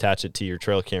up and attach it to your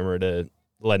trail camera to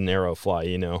let an arrow fly,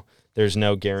 you know. There's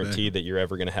no guarantee that you're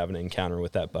ever going to have an encounter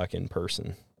with that buck in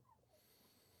person.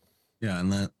 Yeah,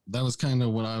 and that was kind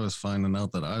of what I was finding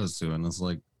out that I was doing. It's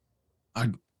like,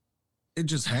 it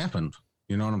just happened.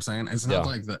 You know what I'm saying? It's not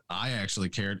like that I actually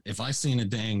cared. If I seen a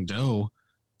dang doe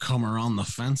come around the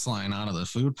fence line out of the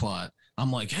food plot,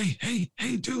 I'm like, hey,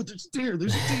 dude, there's a deer.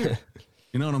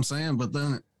 You know what I'm saying? But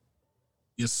then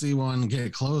you see one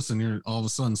get close and you're all of a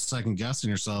sudden second guessing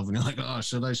yourself and you're like, oh,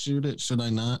 should I shoot it? Should I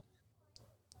not?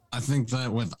 I think that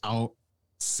without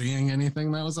seeing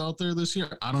anything that was out there this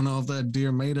year, I don't know if that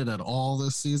deer made it at all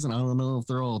this season. I don't know if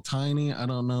they're all tiny. I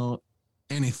don't know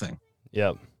anything.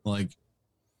 Yep. Like,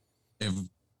 if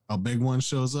a big one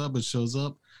shows up, it shows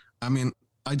up. I mean,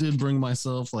 I did bring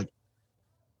myself, like,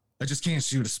 I just can't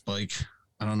shoot a spike.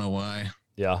 I don't know why.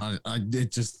 Yeah.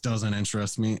 It just doesn't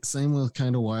interest me. Same with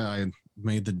kind of why I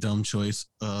made the dumb choice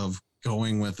of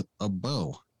going with a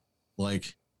bow.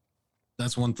 Like,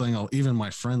 that's one thing even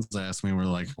my friends ask me, we're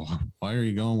like, well, why are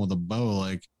you going with a bow?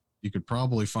 Like, you could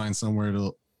probably find somewhere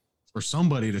for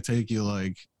somebody to take you,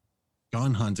 like,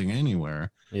 gun hunting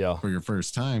anywhere for your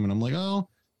first time. And I'm like, oh,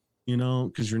 you know,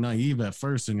 because you're naive at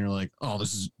first and you're like, oh,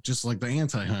 this is just like the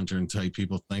anti-hunter and type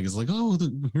people think. It's like, oh,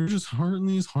 you're just hunting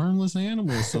these harmless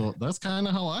animals. So that's kind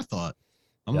of how I thought.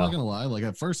 I'm not gonna lie. Like,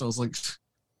 at first I was like,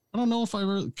 I don't know if I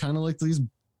really kind of like these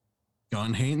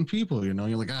gun hating people, you know.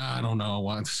 You're like, I don't know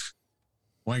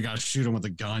why you gotta shoot them with a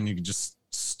gun. You can just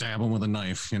stab them with a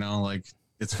knife, you know, like,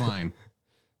 it's fine.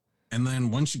 And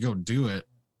then once you go do it,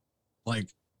 like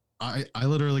I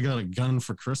literally got a gun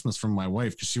for Christmas from my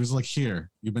wife because she was like,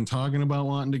 here, you've been talking about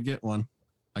wanting to get one.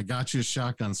 I got you a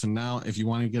shotgun. So now if you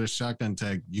want to get a shotgun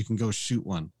tag, you can go shoot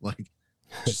one. Like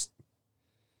just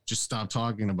stop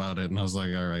talking about it. And I was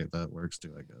like, all right, that works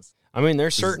too, I guess. I mean,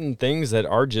 there's certain things that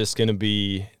are just going to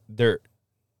be there.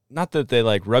 Not that they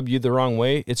like rub you the wrong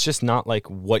way. It's just not like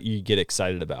what you get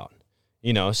excited about,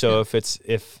 you know? So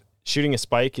if shooting a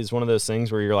spike is one of those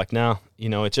things where you're like, no, you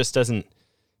know, it just doesn't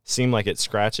seem like it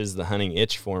scratches the hunting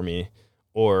itch for me,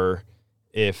 or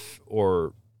if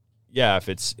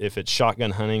it's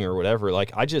shotgun hunting or whatever.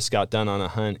 Like I just got done on a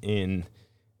hunt in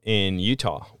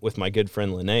Utah with my good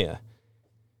friend Linnea.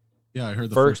 Yeah, I heard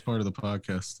the first part of the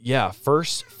podcast. Yeah,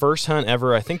 first hunt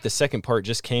ever. I think the second part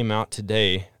just came out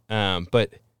today. But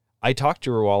I talked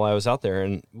to her while I was out there,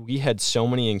 and we had so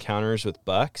many encounters with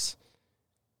bucks.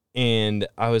 And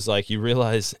I was like, you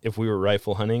realize if we were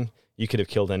rifle hunting, you could have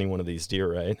killed any one of these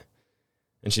deer, right?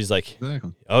 And she's like,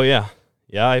 exactly. Oh, yeah.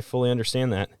 Yeah, I fully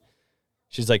understand that.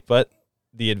 She's like, but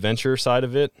the adventure side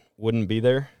of it wouldn't be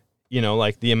there. You know,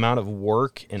 like the amount of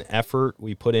work and effort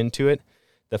we put into it,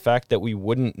 the fact that we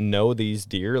wouldn't know these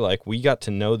deer, like we got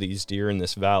to know these deer in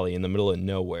this valley in the middle of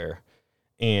nowhere.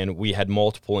 And we had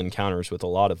multiple encounters with a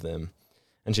lot of them.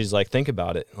 And she's like, think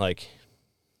about it. Like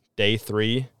day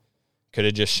 3, could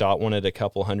have just shot one at a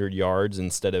couple 100 yards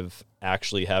instead of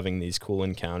actually having these cool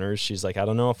encounters. She's like, I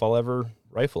don't know if I'll ever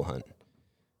rifle hunt.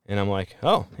 And I'm like,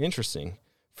 oh, interesting.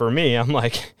 For me, I'm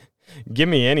like, give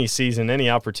me any season, any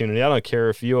opportunity. I don't care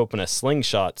if you open a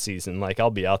slingshot season. Like,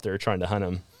 I'll be out there trying to hunt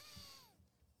them.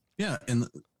 Yeah, and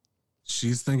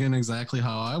she's thinking exactly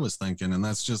how I was thinking. And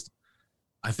that's just,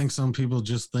 I think some people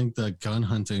just think that gun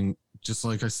hunting, just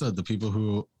like I said, the people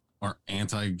who are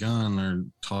anti-gun or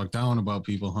talk down about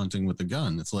people hunting with a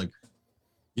gun. It's like,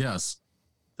 yes,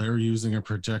 they're using a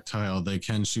projectile. They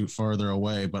can shoot farther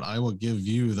away, but I will give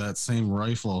you that same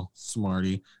rifle,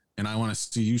 Smarty, and I want to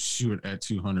see you shoot at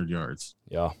 200 yards.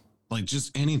 Yeah. Like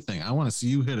just anything. I want to see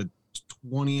you hit a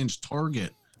 20-inch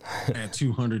target at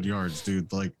 200 yards,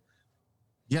 dude. Like,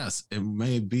 yes, it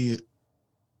may be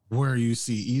where you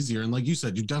see easier. And like you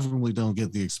said, you definitely don't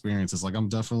get the experiences. Like, I'm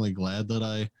definitely glad that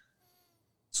I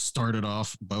started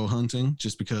off bow hunting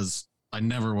just because I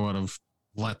never would have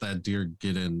let that deer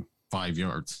get in 5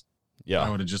 yards. Yeah. I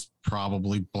would have just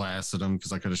probably blasted him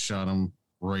because I could have shot him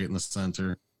right in the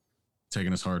center,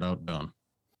 taking his heart out, done.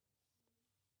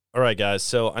 All right, guys.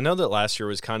 So I know that last year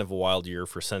was kind of a wild year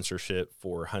for censorship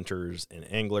for hunters and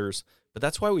anglers, but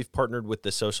that's why we've partnered with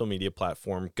the social media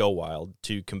platform Go Wild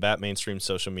to combat mainstream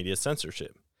social media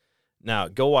censorship. Now,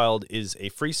 Go Wild is a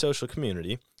free social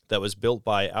community that was built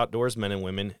by outdoors men and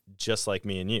women just like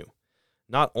me and you.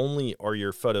 Not only are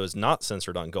your photos not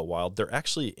censored on Go Wild, they're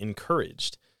actually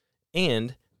encouraged.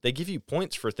 And they give you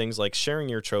points for things like sharing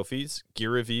your trophies,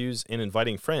 gear reviews, and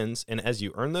inviting friends. And as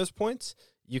you earn those points,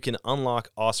 you can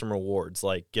unlock awesome rewards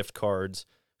like gift cards,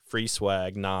 free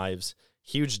swag, knives,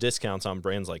 huge discounts on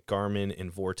brands like Garmin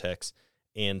and Vortex,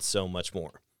 and so much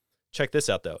more. Check this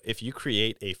out, though. If you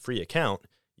create a free account,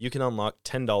 you can unlock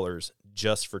 $10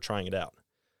 just for trying it out.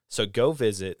 So go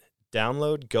visit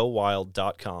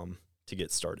downloadgowild.com to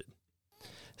get started.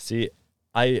 See,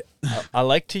 I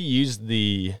like to use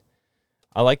the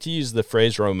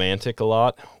phrase romantic a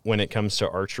lot when it comes to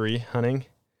archery hunting.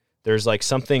 There's like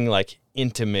something like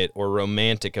intimate or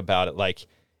romantic about it. Like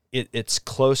it's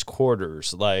close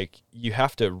quarters. Like you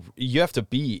have to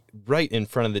be right in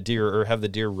front of the deer or have the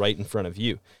deer right in front of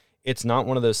you. It's not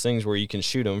one of those things where you can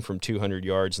shoot them from 200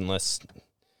 yards unless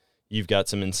you've got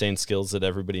some insane skills that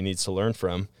everybody needs to learn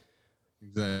from.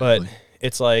 Exactly. But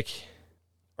it's like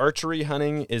archery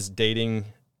hunting is dating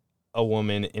a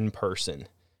woman in person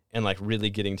and like really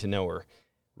getting to know her.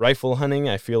 Rifle hunting,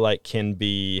 I feel like, can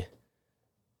be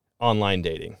online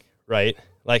dating, right?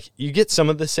 Like you get some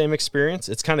of the same experience.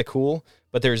 It's kind of cool,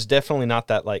 but there's definitely not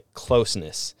that like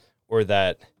closeness or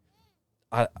that,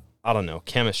 I don't know,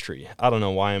 chemistry. I don't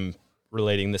know why I'm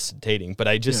relating this to dating, but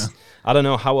I don't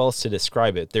know how else to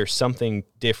describe it. There's something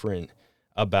different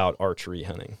about archery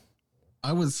hunting.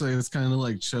 I would say it's kind of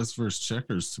like chess versus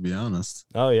checkers, to be honest.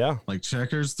 Oh, yeah. Like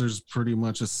checkers, there's pretty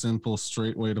much a simple,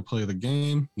 straight way to play the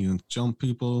game. You jump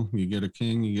people, you get a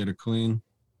king, you get a queen.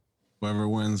 Whoever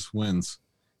wins, wins.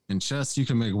 In chess, you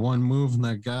can make one move and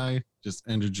that guy just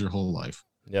ended your whole life.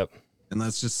 Yep. And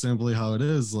that's just simply how it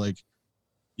is. Like,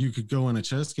 you could go in a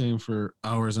chess game for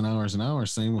hours and hours and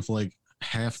hours. Same with like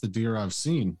half the deer I've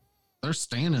seen. They're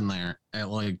standing there at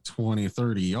like 20,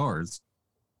 30 yards.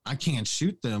 I can't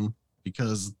shoot them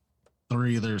because they're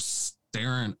either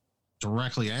staring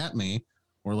directly at me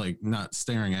or like not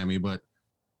staring at me, but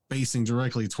facing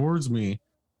directly towards me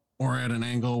or at an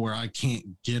angle where I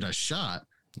can't get a shot.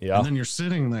 Yeah. And then you're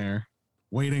sitting there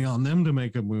waiting on them to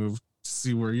make a move to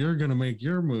see where you're going to make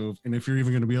your move. And if you're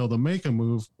even going to be able to make a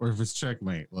move or if it's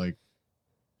checkmate. Like,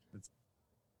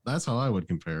 that's how I would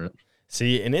compare it.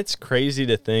 See, and it's crazy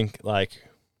to think, like,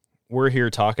 we're here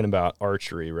talking about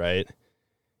archery, right?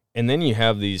 And then you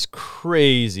have these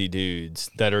crazy dudes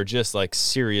that are just like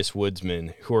serious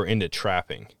woodsmen who are into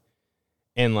trapping.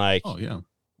 And like, oh yeah,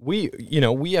 we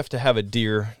have to have a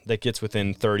deer that gets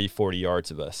within 30, 40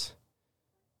 yards of us.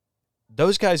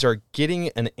 Those guys are getting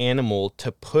an animal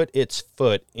to put its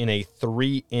foot in a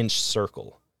 3-inch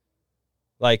circle.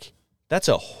 Like, that's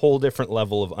a whole different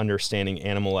level of understanding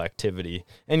animal activity.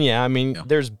 And yeah, I mean,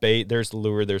 there's bait, there's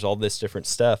lure, there's all this different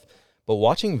stuff. But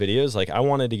watching videos, like I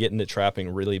wanted to get into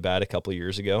trapping really bad a couple of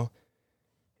years ago.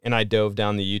 And I dove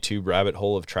down the YouTube rabbit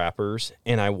hole of trappers.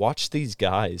 And I watched these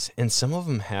guys. And some of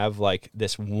them have like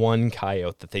this one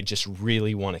coyote that they just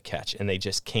really want to catch. And they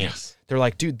just can't. Yes. They're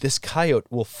like, dude, this coyote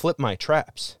will flip my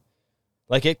traps.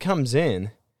 Like it comes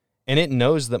in and it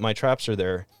knows that my traps are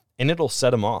there. And it'll set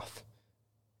them off.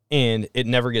 And it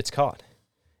never gets caught.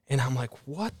 And I'm like,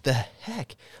 what the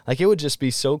heck? Like, it would just be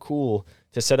so cool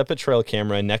to set up a trail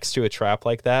camera next to a trap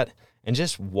like that and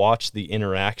just watch the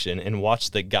interaction and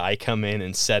watch the guy come in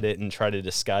and set it and try to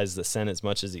disguise the scent as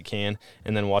much as he can,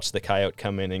 and then watch the coyote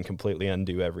come in and completely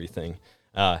undo everything.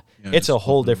 It's a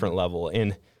whole different level.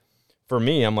 And for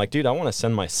me, I'm like, dude, I want to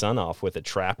send my son off with a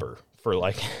trapper for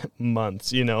like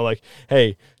months, like,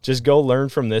 hey, just go learn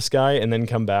from this guy and then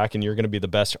come back and you're going to be the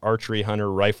best archery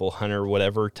hunter, rifle hunter,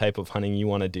 whatever type of hunting you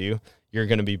want to do. You're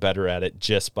going to be better at it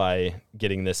just by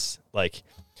getting this. Like,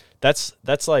 that's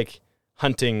like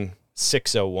hunting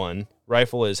 601.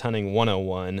 Rifle is hunting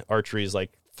 101. Archery is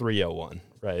like 301,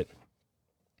 right?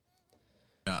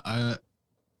 Yeah,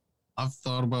 I've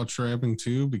thought about trapping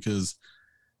too, because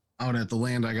out at the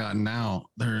land I got now,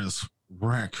 there's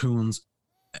raccoons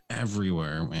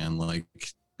everywhere, man. Like,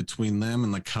 between them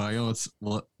and the coyotes,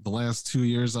 the last 2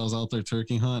 years I was out there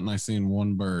turkey hunting, I seen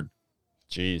one bird.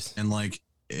 Jeez. And like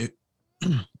it,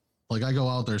 like I go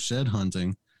out there shed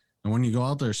hunting, and when you go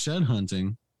out there shed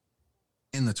hunting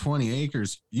in the 20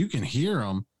 acres, you can hear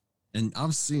them. And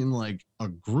I've seen like a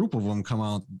group of them come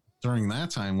out during that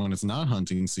time when it's not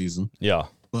hunting season. Yeah.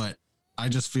 But I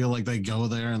just feel like they go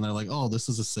there and they're like, oh, this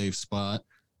is a safe spot.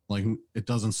 Like, it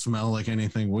doesn't smell like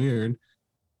anything weird.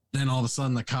 Then all of a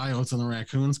sudden the coyotes and the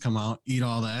raccoons come out, eat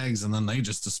all the eggs, and then they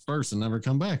just disperse and never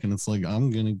come back. And it's like,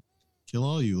 I'm going to kill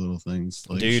all you little things.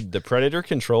 Like, dude, the predator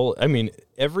control, I mean,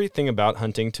 everything about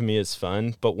hunting to me is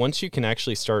fun, but once you can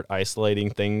actually start isolating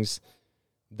things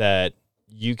that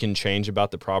you can change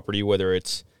about the property, whether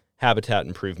it's habitat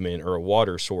improvement or a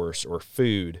water source or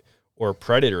food or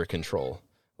predator control,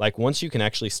 like once you can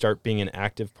actually start being an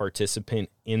active participant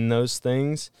in those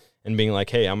things and being like,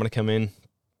 hey, I'm going to come in,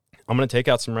 I'm going to take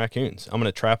out some raccoons, I'm going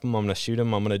to trap them, I'm going to shoot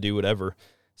them, I'm going to do whatever.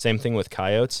 Same thing with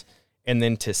coyotes. And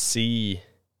then to see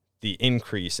the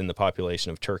increase in the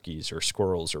population of turkeys or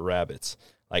squirrels or rabbits,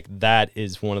 like that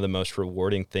is one of the most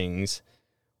rewarding things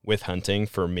with hunting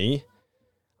for me.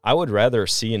 I would rather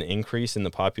see an increase in the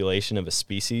population of a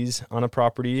species on a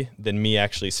property than me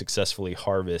actually successfully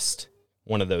harvest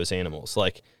one of those animals.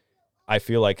 Like, I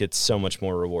feel like it's so much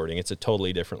more rewarding. It's a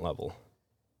totally different level.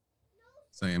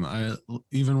 Same.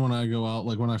 Even when I go out,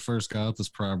 like when I first got this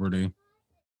property,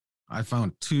 I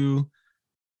found 2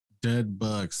 dead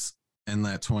bucks in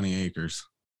that 20 acres.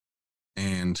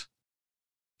 And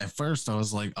at first I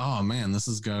was like, oh man, this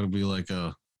has got to be like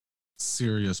a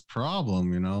serious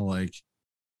problem, like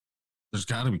there's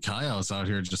got to be coyotes out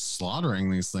here just slaughtering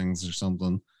these things or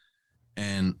something.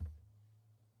 And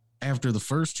after the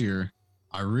first year,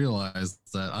 I realized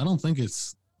that I don't think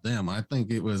it's them. I think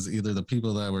it was either the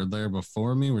people that were there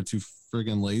before me were too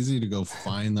friggin' lazy to go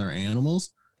find their animals.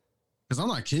 Because I'm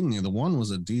not kidding you, the one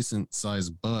was a decent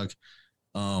sized buck.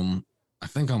 I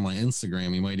think on my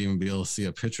Instagram, you might even be able to see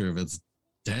a picture of its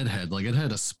dead head. Like, it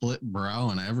had a split brow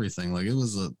and everything. Like, it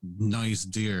was a nice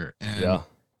deer. And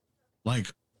like,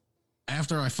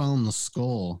 after I found the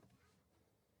skull,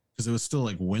 because it was still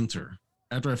like winter,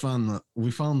 after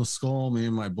we found the skull, me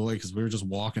and my boy, because we were just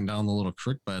walking down the little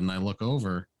creek bed, and I look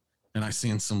over and I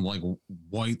seen some like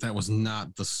white that was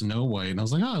not the snow white. And I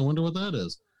was like, oh, I wonder what that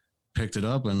is. Picked it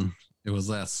up and it was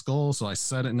that skull. So I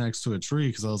set it next to a tree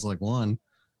because I was like, one,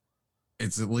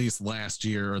 it's at least last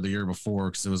year or the year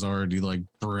before, because it was already like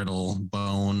brittle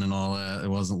bone and all that. It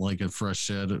wasn't like a fresh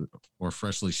shed or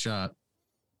freshly shot.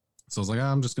 So I was like,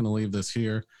 I'm just going to leave this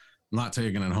here. I'm not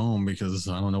taking it home because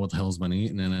I don't know what the hell's been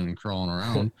eating in it and crawling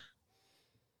around.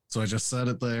 So I just set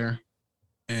it there.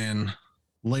 And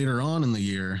later on in the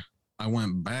year, I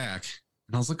went back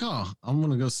and I was like, oh, I'm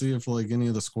going to go see if like any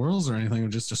of the squirrels or anything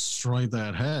would just destroy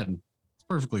that head. It's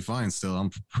perfectly fine still.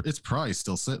 It's probably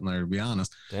still sitting there, to be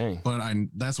honest. Dang. But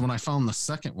that's when I found the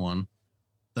second one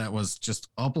that was just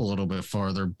up a little bit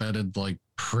farther, bedded like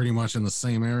pretty much in the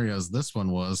same area as this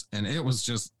one was. And it was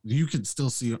just, you could still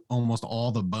see almost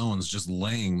all the bones just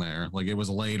laying there. Like it was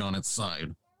laid on its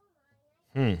side.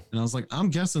 And I was like, I'm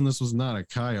guessing this was not a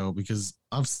coyote because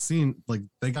I've seen like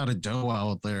they got a doe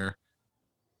out there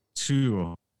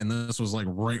too. And this was like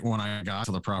right when I got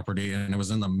to the property and it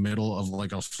was in the middle of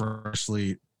like a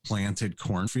freshly planted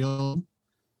cornfield.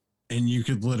 And you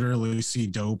could literally see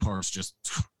doe parts just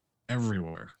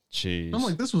everywhere. Jeez. I'm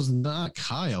like, this was not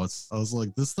coyotes. I was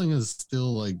like, this thing is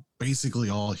still like basically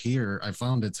all here. I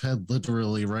found its head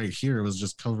literally right here. It was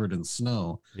just covered in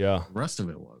snow. Yeah. The rest of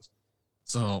it was.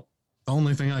 So the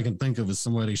only thing I can think of is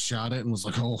somebody shot it and was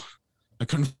like, oh, I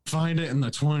couldn't find it in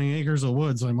the 20 acres of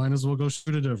woods. I might as well go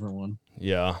shoot a different one.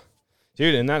 Yeah.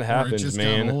 Dude, and that happens, or it just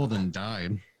man. got old and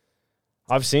died.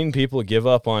 I've seen people give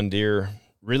up on deer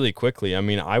really quickly. I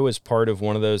mean, I was part of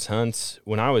one of those hunts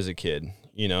when I was a kid.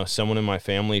 You know, someone in my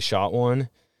family shot one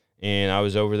and I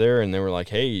was over there and they were like,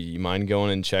 hey, you mind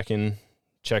going and checking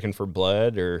for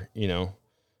blood or, you know,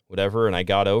 whatever. And I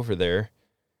got over there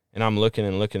and I'm looking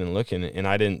and looking and looking and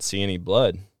I didn't see any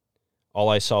blood. All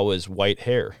I saw was white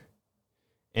hair.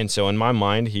 And so in my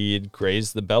mind, he had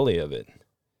grazed the belly of it.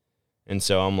 And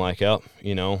so I'm like, oh,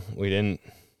 you know,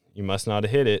 you must not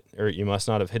have hit it, or you must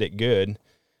not have hit it good.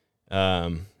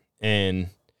 And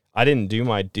I didn't do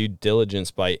my due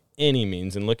diligence by any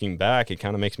means. And looking back, it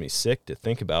kind of makes me sick to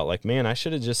think about, like, man, I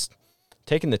should have just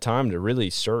taken the time to really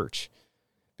search,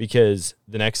 because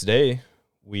the next day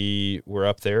we were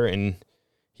up there and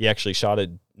he actually shot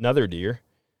another deer.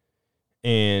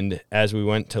 And as we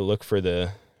went to look for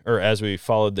as we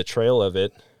followed the trail of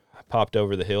it, I popped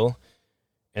over the hill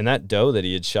and that doe that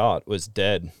he had shot was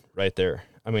dead right there.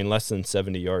 I mean, less than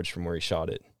 70 yards from where he shot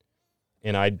it.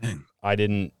 And I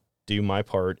didn't do my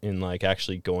part in like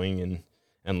actually going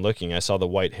and looking. I saw the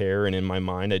white hair, and in my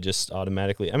mind I just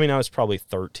automatically, I mean, I was probably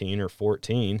 13 or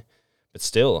 14, but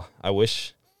still, I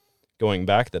wish going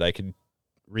back that I could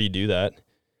redo that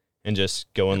and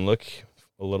just go and look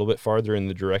a little bit farther in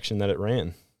the direction that it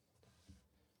ran.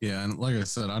 Yeah, and like I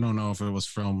said, I don't know if it was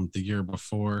from the year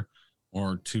before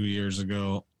or 2 years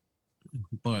ago,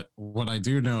 but what I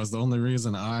do know is the only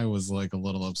reason I was like a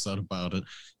little upset about it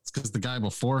is because the guy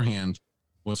beforehand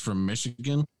was from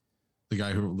Michigan, the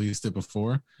guy who released it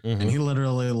before, and he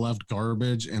literally left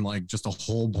garbage and like just a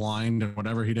whole blind and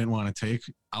whatever he didn't want to take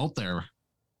out there.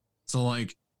 So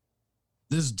like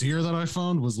this deer that I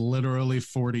found was literally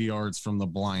 40 yards from the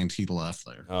blind he left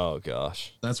there. Oh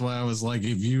gosh. That's why I was like,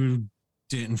 if you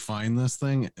didn't find this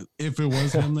thing, if it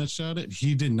was him that shot it,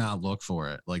 he did not look for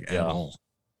it like at all.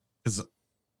 Because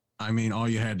I mean, all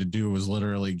you had to do was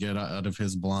literally get out of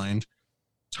his blind,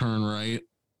 turn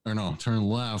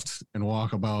left and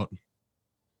walk about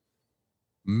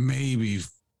maybe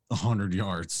 100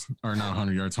 yards, or not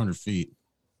 100 yards, 100 feet.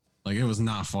 Like it was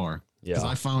not far. Because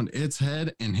I found its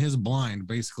head and his blind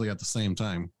basically at the same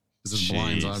time. Because his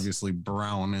blind's obviously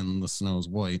brown and the snow's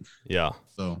white. Yeah.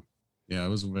 So, yeah, it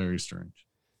was very strange.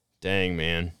 Dang,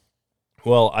 man.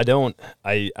 Well,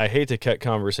 I hate to cut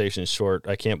conversations short.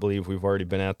 I can't believe we've already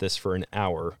been at this for an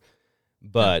hour.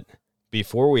 But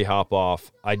before we hop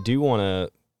off, I do want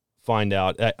to find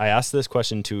out. I asked this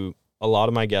question to a lot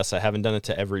of my guests. I haven't done it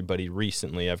to everybody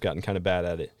recently. I've gotten kind of bad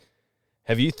at it.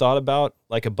 Have you thought about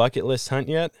like a bucket list hunt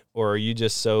yet? Or are you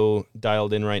just so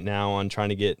dialed in right now on trying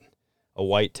to get a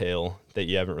whitetail that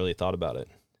you haven't really thought about it?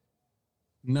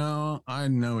 No, I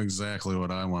know exactly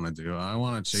what I want to do. I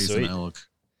want to chase an elk.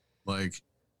 Like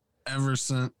ever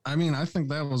since, I mean, I think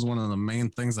that was one of the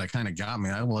main things that kind of got me.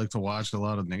 I like to watch a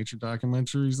lot of nature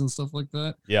documentaries and stuff like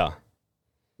that. Yeah.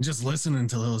 Just listening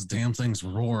to those damn things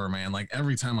roar, man. Like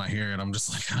every time I hear it, I'm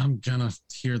just like, I'm gonna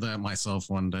hear that myself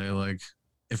one day. Like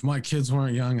if my kids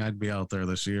weren't young, I'd be out there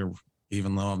this year,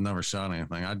 even though I've never shot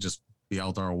anything. I'd just be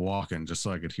out there walking just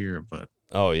so I could hear it. But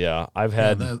oh yeah, I've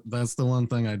had that's the one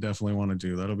thing I definitely want to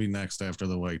do. That'll be next after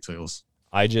the whitetails.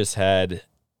 I just had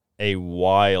a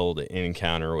wild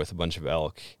encounter with a bunch of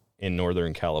elk in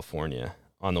Northern California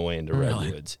on the way into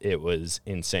Redwoods. It was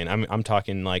insane. I'm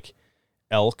talking like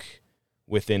elk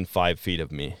within 5 feet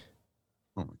of me.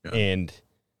 Oh my God. And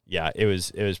yeah, it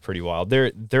was pretty wild.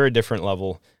 They're a different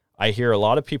level. I hear a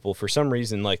lot of people, for some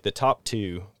reason, like the top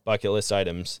 2 bucket list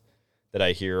items that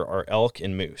I hear are elk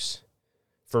and moose.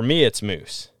 For me, it's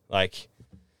moose. Like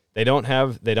they don't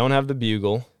have the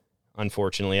bugle.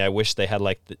 Unfortunately, I wish they had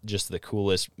like just the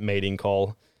coolest mating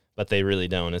call, but they really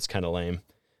don't. It's kind of lame.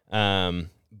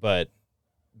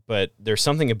 But there's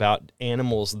something about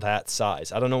animals that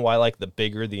size. I don't know why, like, the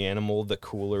bigger the animal, the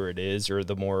cooler it is, or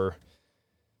the more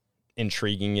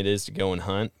intriguing it is to go and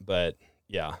hunt. But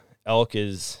yeah, elk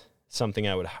is something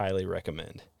I would highly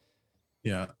recommend.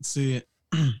 Yeah. See,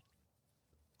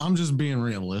 I'm just being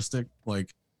realistic.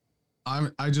 Like,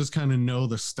 I just kind of know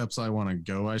the steps I want to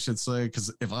go, I should say.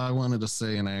 Because if I wanted to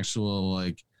say an actual,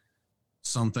 like,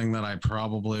 something that I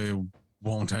probably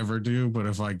won't ever do, but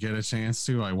if I get a chance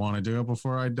to, I want to do it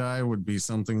before I die, would be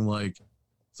something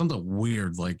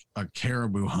weird, like a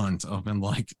caribou hunt up in,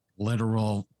 like,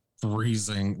 literal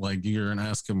freezing, like you're an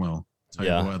Eskimo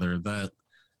type weather.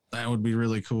 That would be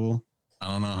really cool.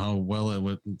 I don't know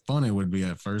how fun it would be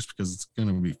at first, because it's going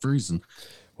to be freezing.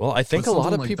 Well, I think a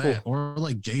lot of like people that, or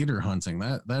like gator hunting,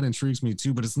 that intrigues me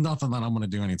too, but it's nothing that I'm going to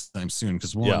do anytime soon.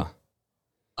 Because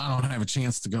I don't have a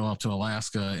chance to go up to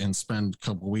Alaska and spend a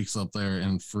couple weeks up there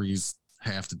and freeze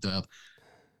half to death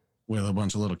with a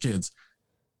bunch of little kids.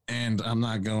 And I'm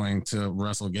not going to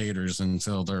wrestle gators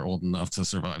until they're old enough to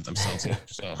survive themselves.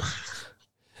 So.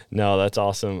 No, that's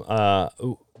awesome.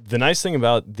 The nice thing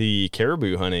about the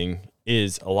caribou hunting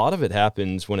is a lot of it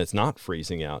happens when it's not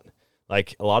freezing out.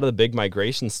 Like, a lot of the big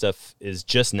migration stuff is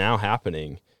just now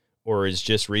happening, or is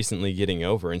just recently getting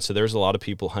over. And so there's a lot of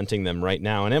people hunting them right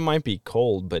now. And it might be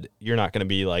cold, but you're not going to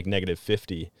be like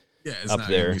 -50 it's up not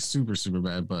there. Gonna be super, super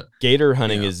bad. But gator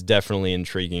hunting is definitely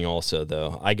intriguing also,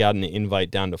 though. I got an invite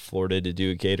down to Florida to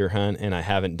do a gator hunt, and I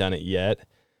haven't done it yet.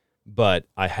 But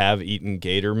I have eaten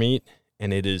gator meat,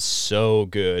 and it is so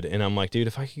good. And I'm like, dude,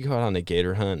 if I could go out on a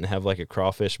gator hunt and have like a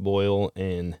crawfish boil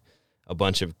and a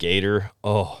bunch of gator,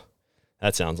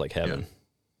 that sounds like heaven. Yeah.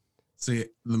 See,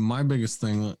 my biggest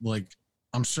thing, like,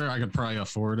 I'm sure I could probably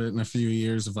afford it in a few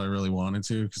years if I really wanted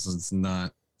to, because it's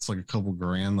like a couple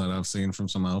grand that I've seen from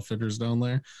some outfitters down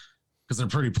there, because they're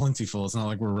pretty plentiful. It's not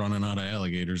like we're running out of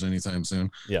alligators anytime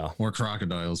soon. Yeah. Or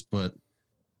crocodiles. But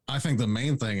I think the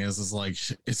main thing is like,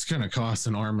 it's going to cost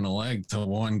an arm and a leg to,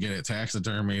 one, get it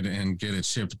taxidermied and get it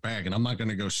shipped back. And I'm not going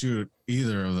to go shoot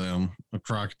either of them, a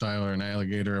crocodile or an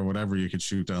alligator or whatever you could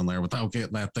shoot down there, without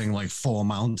getting that thing like full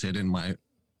mounted in my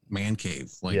man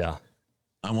cave. Like,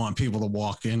 I want people to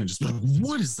walk in and just be like,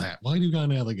 what is that? Why do you got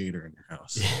an alligator in your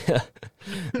house? Yeah,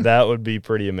 that would be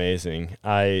pretty amazing.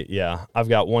 I've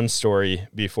got one story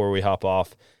before we hop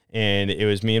off, and it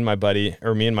was me and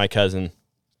my cousin.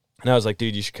 And I was like,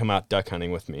 dude, you should come out duck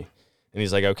hunting with me. And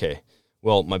he's like, okay.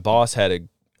 Well, my boss had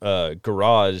a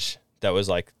garage that was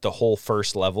like the whole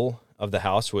first level of the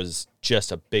house was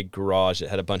just a big garage. It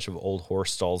had a bunch of old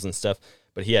horse stalls and stuff,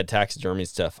 but he had taxidermy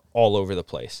stuff all over the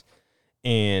place.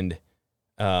 And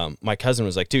my cousin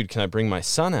was like, dude, can I bring my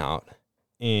son out?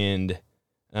 And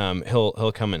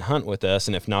he'll come and hunt with us.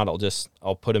 And if not,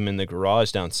 I'll put him in the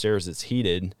garage downstairs that's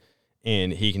heated,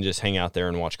 and he can just hang out there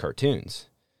and watch cartoons.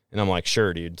 And I'm like,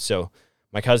 sure, dude. So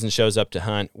my cousin shows up to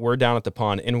hunt. We're down at the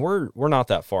pond, and we're not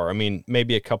that far. I mean,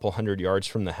 maybe a couple 100 yards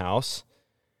from the house.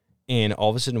 And all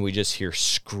of a sudden, we just hear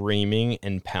screaming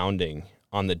and pounding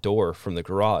on the door from the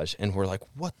garage. And we're like,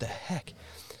 what the heck?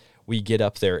 We get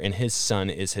up there, and his son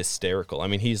is hysterical. I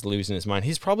mean, he's losing his mind.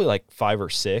 He's probably like 5 or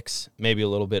 6, maybe a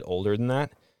little bit older than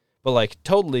that. But like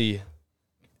totally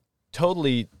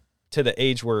to the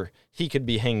age where he could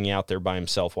be hanging out there by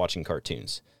himself watching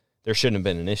cartoons. There shouldn't have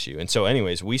been an issue. And so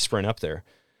anyways, we sprint up there.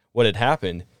 What had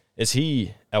happened is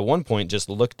he, at one point, just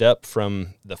looked up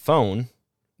from the phone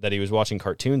that he was watching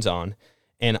cartoons on,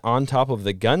 and on top of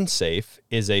the gun safe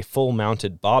is a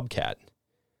full-mounted bobcat.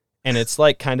 And it's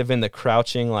like kind of in the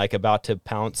crouching, like about to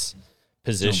pounce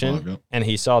position. And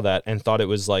he saw that and thought it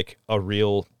was like a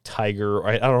real tiger.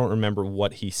 I don't remember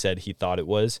what he said he thought it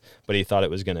was, but he thought it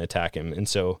was going to attack him. And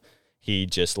so he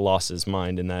just lost his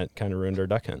mind, and that kind of ruined our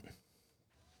duck hunt.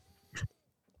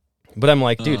 But I'm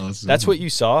like, dude, that's what you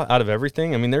saw out of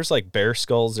everything? I mean, there's like bear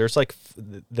skulls. There's like,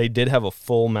 they did have a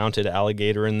full mounted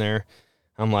alligator in there.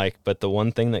 I'm like, but the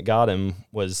one thing that got him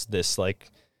was this like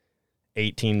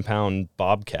 18-pound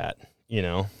bobcat, you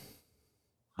know?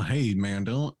 Hey, man,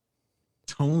 don't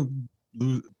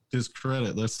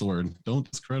discredit. That's the word. Don't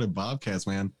discredit bobcats,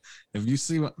 man. Have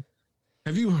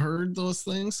you heard those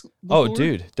things before? Oh,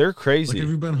 dude, they're crazy. Like,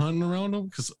 have you been hunting around them?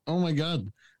 Because, oh my God.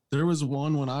 There was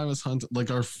one when I was hunting,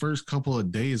 like our first couple of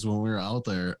days when we were out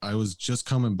there, I was just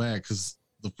coming back because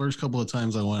the first couple of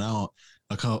times I went out,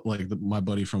 my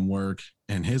buddy from work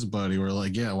and his buddy were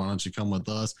like, yeah, why don't you come with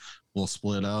us? We'll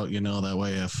split out, that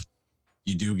way if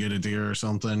you do get a deer or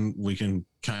something, we can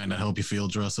kind of help you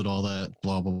field dress it, all that,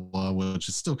 blah, blah, blah, which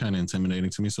is still kind of intimidating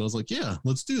to me. So I was like, yeah,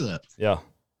 let's do that. Yeah.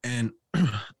 And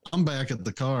I'm back at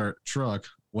the truck,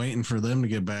 waiting for them to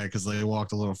get back because they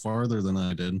walked a little farther than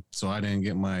I did. So I didn't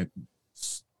get my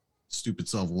stupid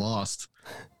self lost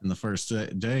in the first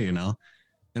day, you know?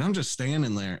 And I'm just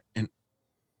standing there and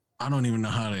I don't even know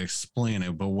how to explain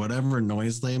it, but whatever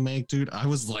noise they make, dude, I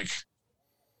was like,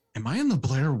 am I in the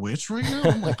Blair Witch right now?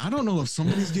 I'm like, I don't know if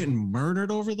somebody's getting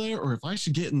murdered over there or if I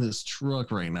should get in this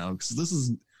truck right now.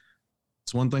 Because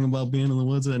it's one thing about being in the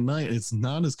woods at night. It's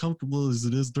not as comfortable as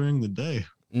it is during the day.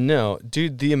 No,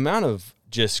 dude, the amount of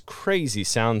just crazy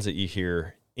sounds that you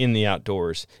hear in the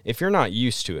outdoors, if you're not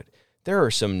used to it, there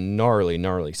are some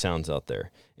gnarly sounds out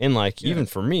there. And like, even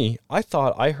for me, I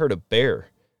thought I heard a bear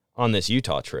on this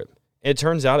Utah trip. It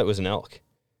turns out it was an elk.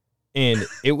 And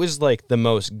it was like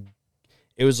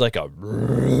it was like a,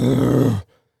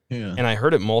 and I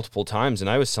heard it multiple times. And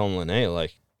I was telling Lene,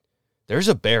 like, there's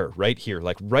a bear right here,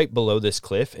 like right below this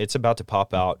cliff. It's about to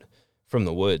pop out from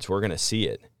the woods. We're going to see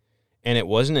it. And it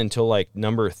wasn't until like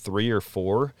number 3 or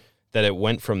 4 that it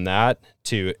went from that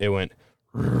to it went,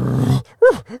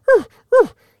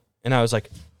 and I was like,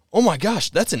 oh my gosh,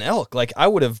 that's an elk. Like, I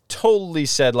would have totally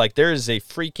said, like, there is a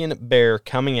freaking bear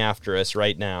coming after us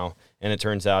right now. And it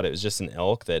turns out it was just an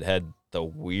elk that had the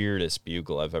weirdest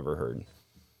bugle I've ever heard.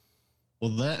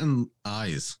 Well, that and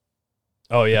eyes.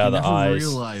 Oh, yeah, the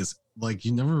eyes.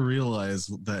 You never realize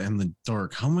that in the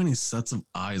dark, how many sets of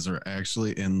eyes are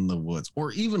actually in the woods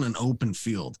or even an open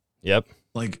field. Yep.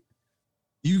 Like,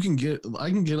 I can get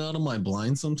out of my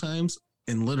blind sometimes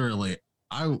and literally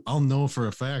I'll know for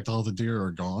a fact all the deer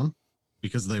are gone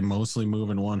because they mostly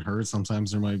move in one herd.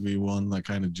 Sometimes there might be one that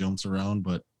kind of jumps around,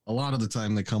 but a lot of the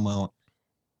time they come out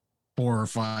 4 or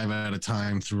 5 at a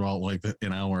time throughout like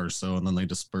an hour or so, and then they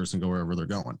disperse and go wherever they're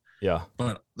going. Yeah.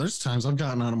 But there's times I've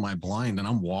gotten out of my blind and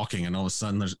I'm walking and all of a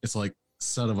sudden it's like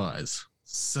set of eyes.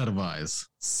 And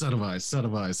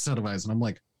I'm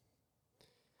like,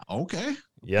 okay.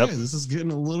 Yep. Okay, this is getting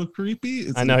a little creepy.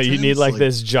 It's I know intense. you need like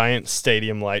this giant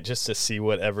stadium light just to see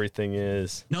what everything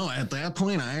is. No, at that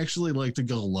point, I actually like to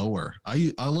go lower.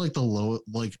 I like the low,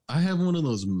 like I have one of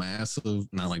those massive,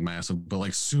 not like massive, but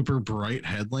like super bright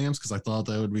headlamps because I thought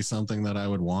that would be something that I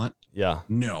would want. Yeah.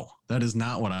 No, that is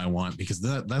not what I want because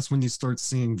that's when you start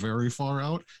seeing very far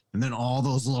out and then all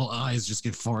those little eyes just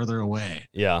get farther away.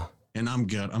 Yeah. And I'm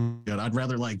good. I'd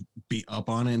rather like be up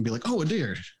on it and be like, oh, a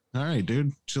deer. All right,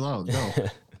 dude, chill out, go.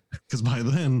 Because by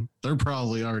then they're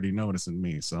probably already noticing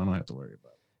me, so I don't have to worry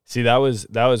about it. See, that was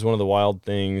one of the wild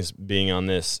things being on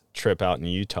this trip out in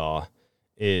Utah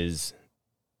is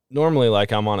normally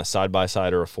like I'm on a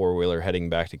side-by-side or a four-wheeler heading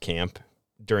back to camp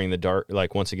during the dark,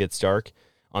 like once it gets dark.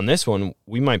 On this one,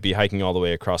 we might be hiking all the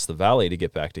way across the valley to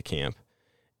get back to camp.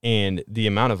 And the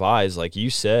amount of eyes, like you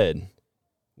said,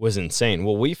 was insane.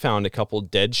 Well, we found a couple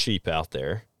dead sheep out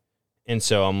there. And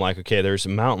so I'm like, okay, there's a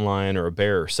mountain lion or a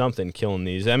bear or something killing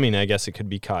these. I mean, I guess it could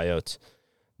be coyotes.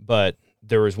 But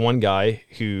there was one guy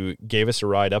who gave us a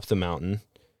ride up the mountain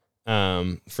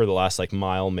for the last like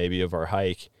mile maybe of our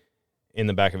hike in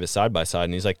the back of his side-by-side.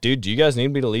 And he's like, dude, do you guys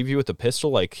need me to leave you with a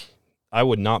pistol? Like, I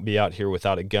would not be out here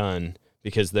without a gun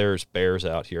because there's bears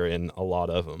out here and a lot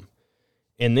of them.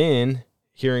 And then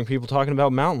hearing people talking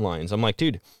about mountain lions, I'm like,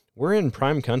 dude, we're in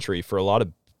prime country for a lot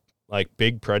of like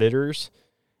big predators.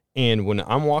 And when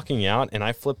I'm walking out and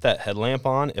I flip that headlamp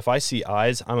on, if I see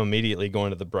eyes, I'm immediately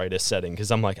going to the brightest setting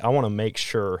because I'm like, I want to make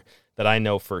sure that I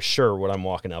know for sure what I'm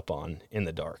walking up on in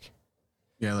the dark.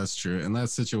 Yeah, that's true. In that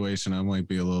situation, I might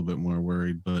be a little bit more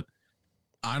worried, but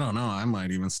I don't know. I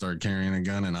might even start carrying a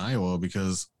gun in Iowa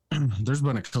because there's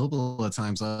been a couple of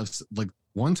times like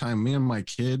one time me and my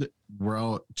kid were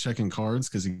out checking cards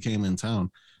because he came in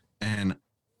town and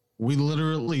we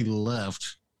literally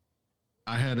left.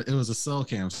 It was a cell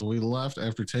cam, so we left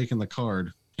after taking the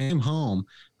card, came home.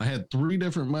 I had 3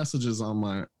 different messages on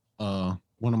my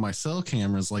one of my cell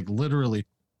cameras, like literally,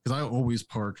 because I always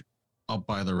park up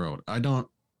by the road. I'm not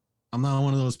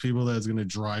one of those people that's going to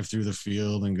drive through the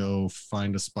field and go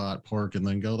find a spot, park, and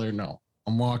then go there. No,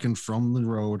 I'm walking from the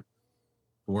road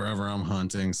wherever I'm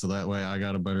hunting, so that way I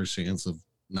got a better chance of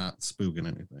not spooking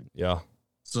anything. Yeah.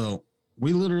 So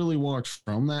we literally walked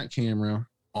from that camera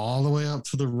all the way up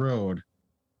to the road.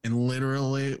 And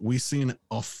literally, we seen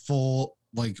a full,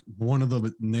 like, one of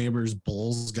the neighbors'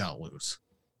 bulls got loose.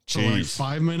 So, like,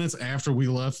 5 minutes after we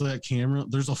left that camera,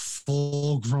 there's a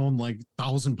full-grown, like,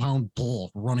 1,000-pound bull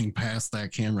running past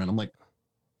that camera. And I'm like,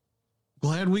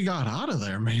 glad we got out of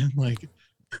there, man. Like,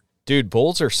 dude,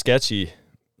 bulls are sketchy.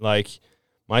 Like,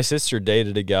 my sister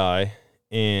dated a guy,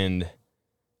 and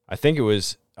I think it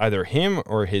was either him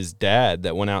or his dad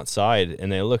that went outside,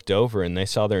 and they looked over, and they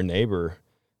saw their neighbor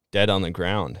dead on the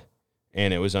ground,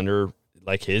 and it was under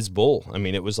like his bull. I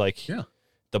mean, it was like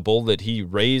the bull that he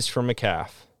raised from a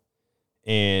calf,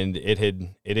 and it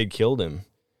had killed him.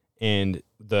 And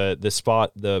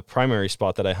the primary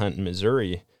spot that I hunt in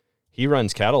Missouri, he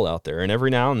runs cattle out there, and every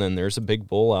now and then there's a big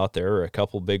bull out there or a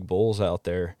couple big bulls out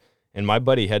there. And my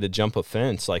buddy had to jump a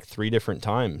fence like 3 different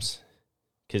times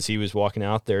because he was walking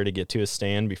out there to get to a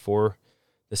stand before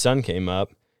the sun came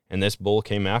up, and this bull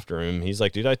came after him. He's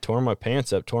like, dude, I tore my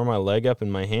pants up, tore my leg up in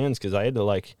my hands because I had to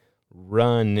like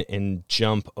run and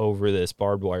jump over this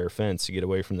barbed wire fence to get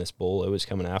away from this bull. It was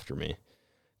coming after me.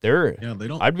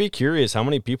 I'd be curious how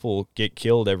many people get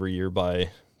killed every year by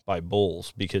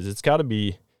bulls, because it's got to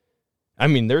be, I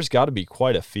mean, there's got to be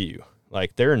quite a few.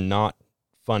 Like, they're not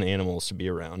fun animals to be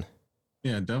around.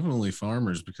 Yeah, definitely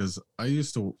farmers, because I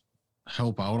used to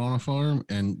help out on a farm,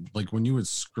 and like when you would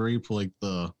scrape like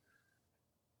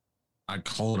I'd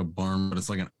call it a barn, but it's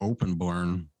like an open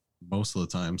barn most of the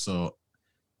time. So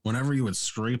whenever you would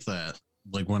scrape that,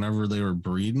 like whenever they were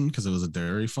breeding, because it was a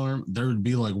dairy farm, there would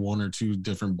be like 1 or 2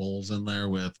 different bulls in there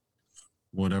with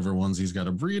whatever ones he's got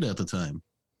to breed at the time.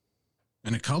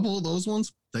 And a couple of those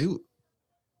ones,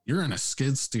 you're in a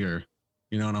skid steer.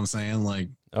 You know what I'm saying? Like,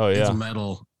 oh yeah, it's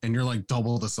metal, and you're like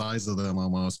double the size of them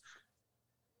almost.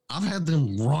 I've had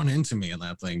them run into me in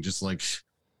that thing, just like,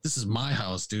 this is my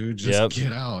house, dude. Just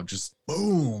get out. Just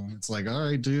boom. It's like, all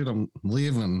right, dude, I'm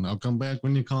leaving. I'll come back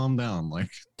when you calm down.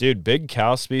 Like, dude, big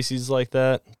cow species like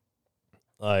that,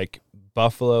 like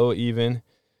buffalo even,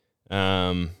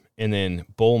 and then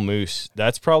bull moose.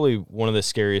 That's probably one of the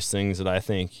scariest things that I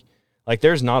think. Like,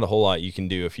 there's not a whole lot you can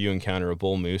do if you encounter a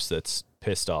bull moose that's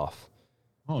pissed off.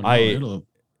 Oh no,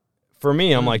 for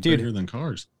me, I'm like, dude, bigger than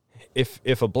cars.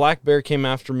 If a black bear came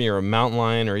after me, or a mountain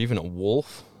lion, or even a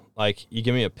wolf, like, you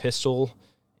give me a pistol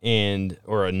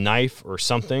or a knife or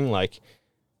something, like,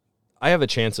 I have a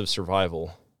chance of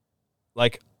survival.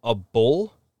 Like, a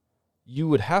bull, you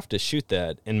would have to shoot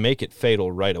that and make it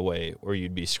fatal right away, or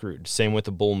you'd be screwed. Same with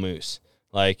the bull moose.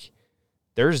 Like,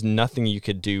 there's nothing you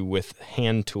could do with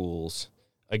hand tools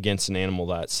against an animal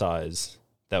that size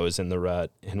that was in the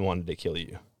rut and wanted to kill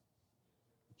you.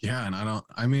 Yeah, and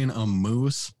I mean, a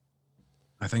moose,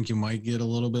 I think you might get a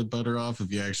little bit better off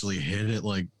if you actually hit it,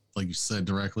 like you said,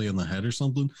 directly in the head or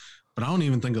something. But I don't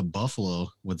even think a buffalo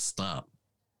would stop.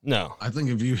 No. I think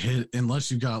if you hit,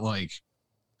 unless you got like,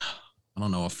 I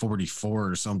don't know, a 44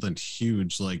 or something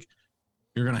huge, like,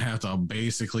 you're going to have to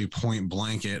basically point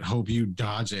blank it, hope you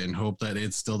dodge it, and hope that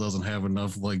it still doesn't have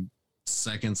enough like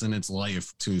seconds in its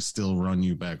life to still run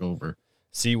you back over.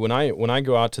 See, when I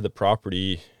go out to the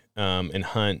property and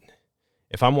hunt,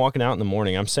 if I'm walking out in the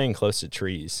morning, I'm staying close to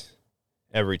trees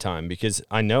every time, because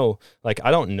I know, like,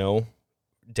 I don't know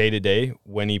day to day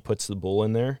when he puts the bull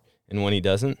in there and when he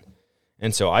doesn't.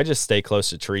 And so I just stay close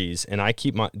to trees, and I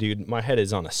keep my head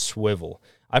is on a swivel.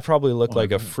 I probably look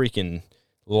like a freaking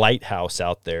lighthouse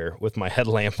out there with my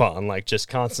headlamp on, like, just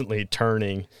constantly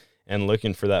turning and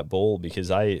looking for that bull,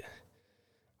 because I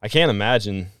can't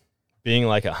imagine being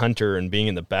like a hunter and being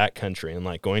in the backcountry and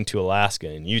like going to Alaska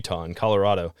and Utah and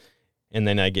Colorado, and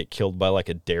then I get killed by like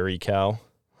a dairy cow.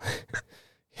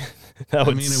 That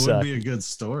would suck. Would be a good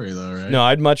story though, right? No,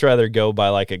 I'd much rather go by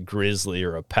like a grizzly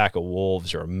or a pack of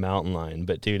wolves or a mountain lion.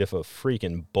 But dude, if a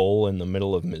freaking bull in the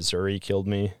middle of Missouri killed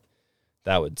me,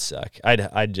 that would suck.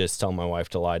 I'd just tell my wife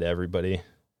to lie to everybody.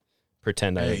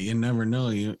 Pretend you never know.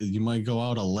 You might go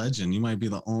out a legend. You might be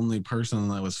the only person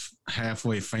that was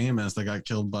halfway famous that got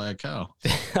killed by a cow.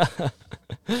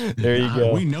 There you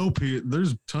go. We know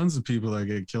there's tons of people that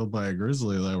get killed by a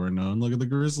grizzly that were known. Look at the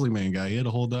Grizzly Man guy. He had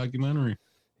a whole documentary.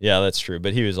 Yeah, that's true.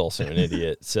 But he was also an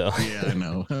idiot. So yeah, I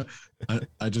know.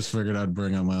 I just figured I'd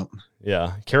bring him up.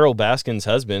 Yeah. Carol Baskin's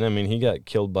husband, I mean, he got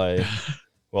killed by,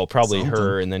 well, probably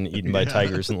her, and then eaten by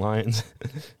tigers and lions.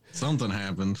 Something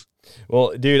happened.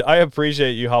 Well, dude, I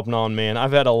appreciate you hopping on, man.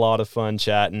 I've had a lot of fun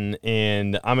chatting,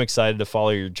 and I'm excited to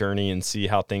follow your journey and see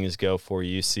how things go for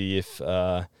you. See if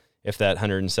that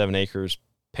 107 acres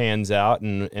pans out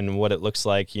and what it looks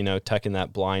like, you know, tucking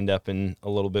that blind up in a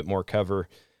little bit more cover.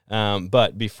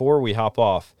 But before we hop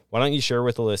off, why don't you share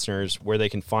with the listeners where they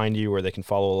can find you, where they can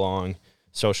follow along,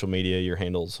 social media, your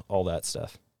handles, all that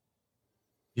stuff?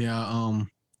 Yeah,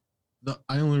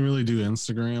 I only really do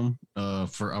Instagram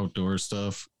for outdoor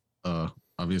stuff.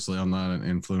 Obviously, I'm not an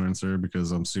influencer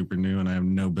because I'm super new and I have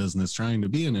no business trying to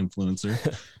be an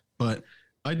influencer. But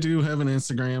I do have an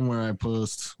Instagram where I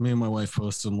post, me and my wife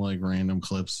post some like random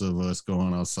clips of us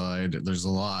going outside. There's a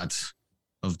lot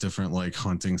of different like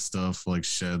hunting stuff, like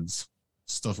sheds,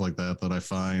 stuff like that I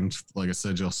find. Like I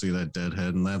said, you'll see that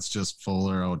deadhead, and that's just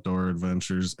Fuller Outdoor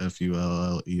Adventures,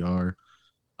 Fuller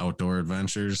Outdoor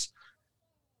Adventures.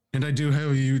 And I do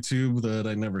have a YouTube that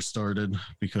I never started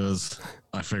because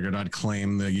I figured I'd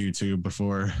claim the YouTube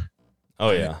before.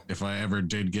 Oh yeah. If I ever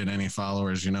did get any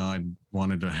followers, I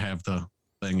wanted to have the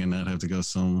thing and not have to go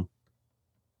some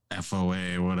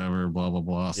FOA, whatever, blah, blah,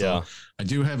 blah. So Yeah. I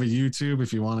do have a YouTube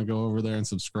if you want to go over there and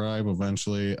subscribe.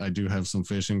 Eventually, I do have some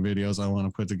fishing videos I want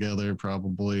to put together,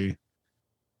 probably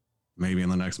maybe in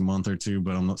the next month or two,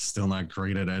 but I'm still not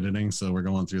great at editing. So we're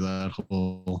going through that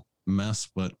whole mess.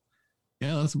 But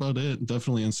yeah, that's about it.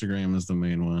 Definitely Instagram is the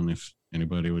main one if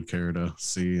anybody would care to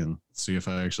see if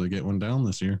I actually get one down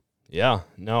this year. Yeah,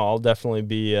 no, I'll definitely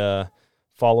be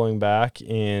following back.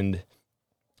 And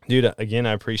dude, again,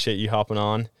 I appreciate you hopping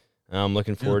on. I'm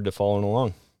looking forward to following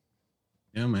along.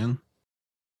 Yeah, man.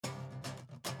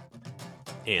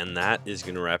 And that is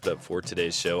going to wrap it up for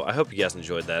today's show. I hope you guys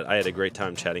enjoyed that. I had a great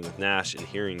time chatting with Nash and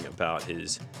hearing about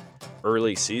his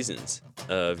early seasons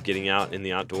of getting out in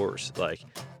the outdoors. Like,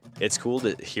 it's cool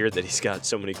to hear that he's got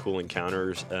so many cool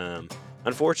encounters.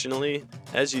 Unfortunately,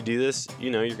 as you do this,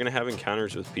 you're going to have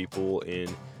encounters with people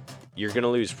and you're going to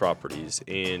lose properties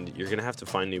and you're going to have to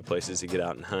find new places to get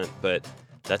out and hunt. But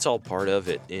that's all part of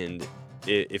it. And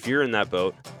if you're in that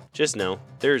boat, just know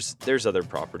there's other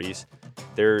properties.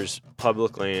 There's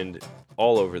public land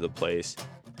all over the place,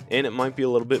 and it might be a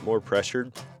little bit more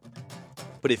pressured.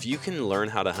 But if you can learn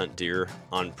how to hunt deer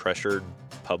on pressured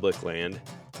public land,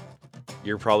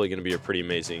 you're probably going to be a pretty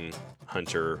amazing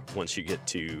hunter once you get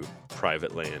to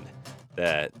private land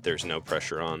that there's no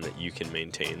pressure on, that you can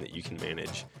maintain, that you can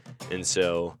manage. And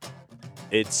so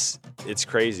it's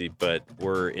crazy, but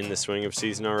we're in the swing of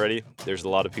season already. There's a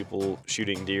lot of people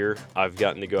shooting deer. I've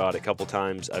gotten to go out a couple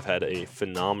times. I've had a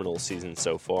phenomenal season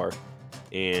so far,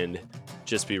 and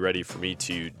just be ready for me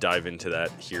to dive into that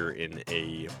here in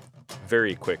a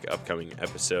very quick upcoming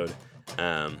episode.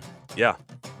 Yeah,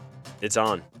 it's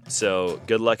on. So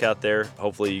good luck out there.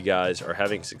 Hopefully you guys are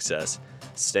having success,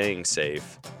 staying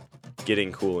safe,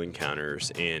 getting cool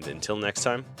encounters, and until next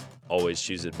time, always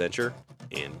choose adventure,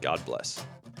 and God bless.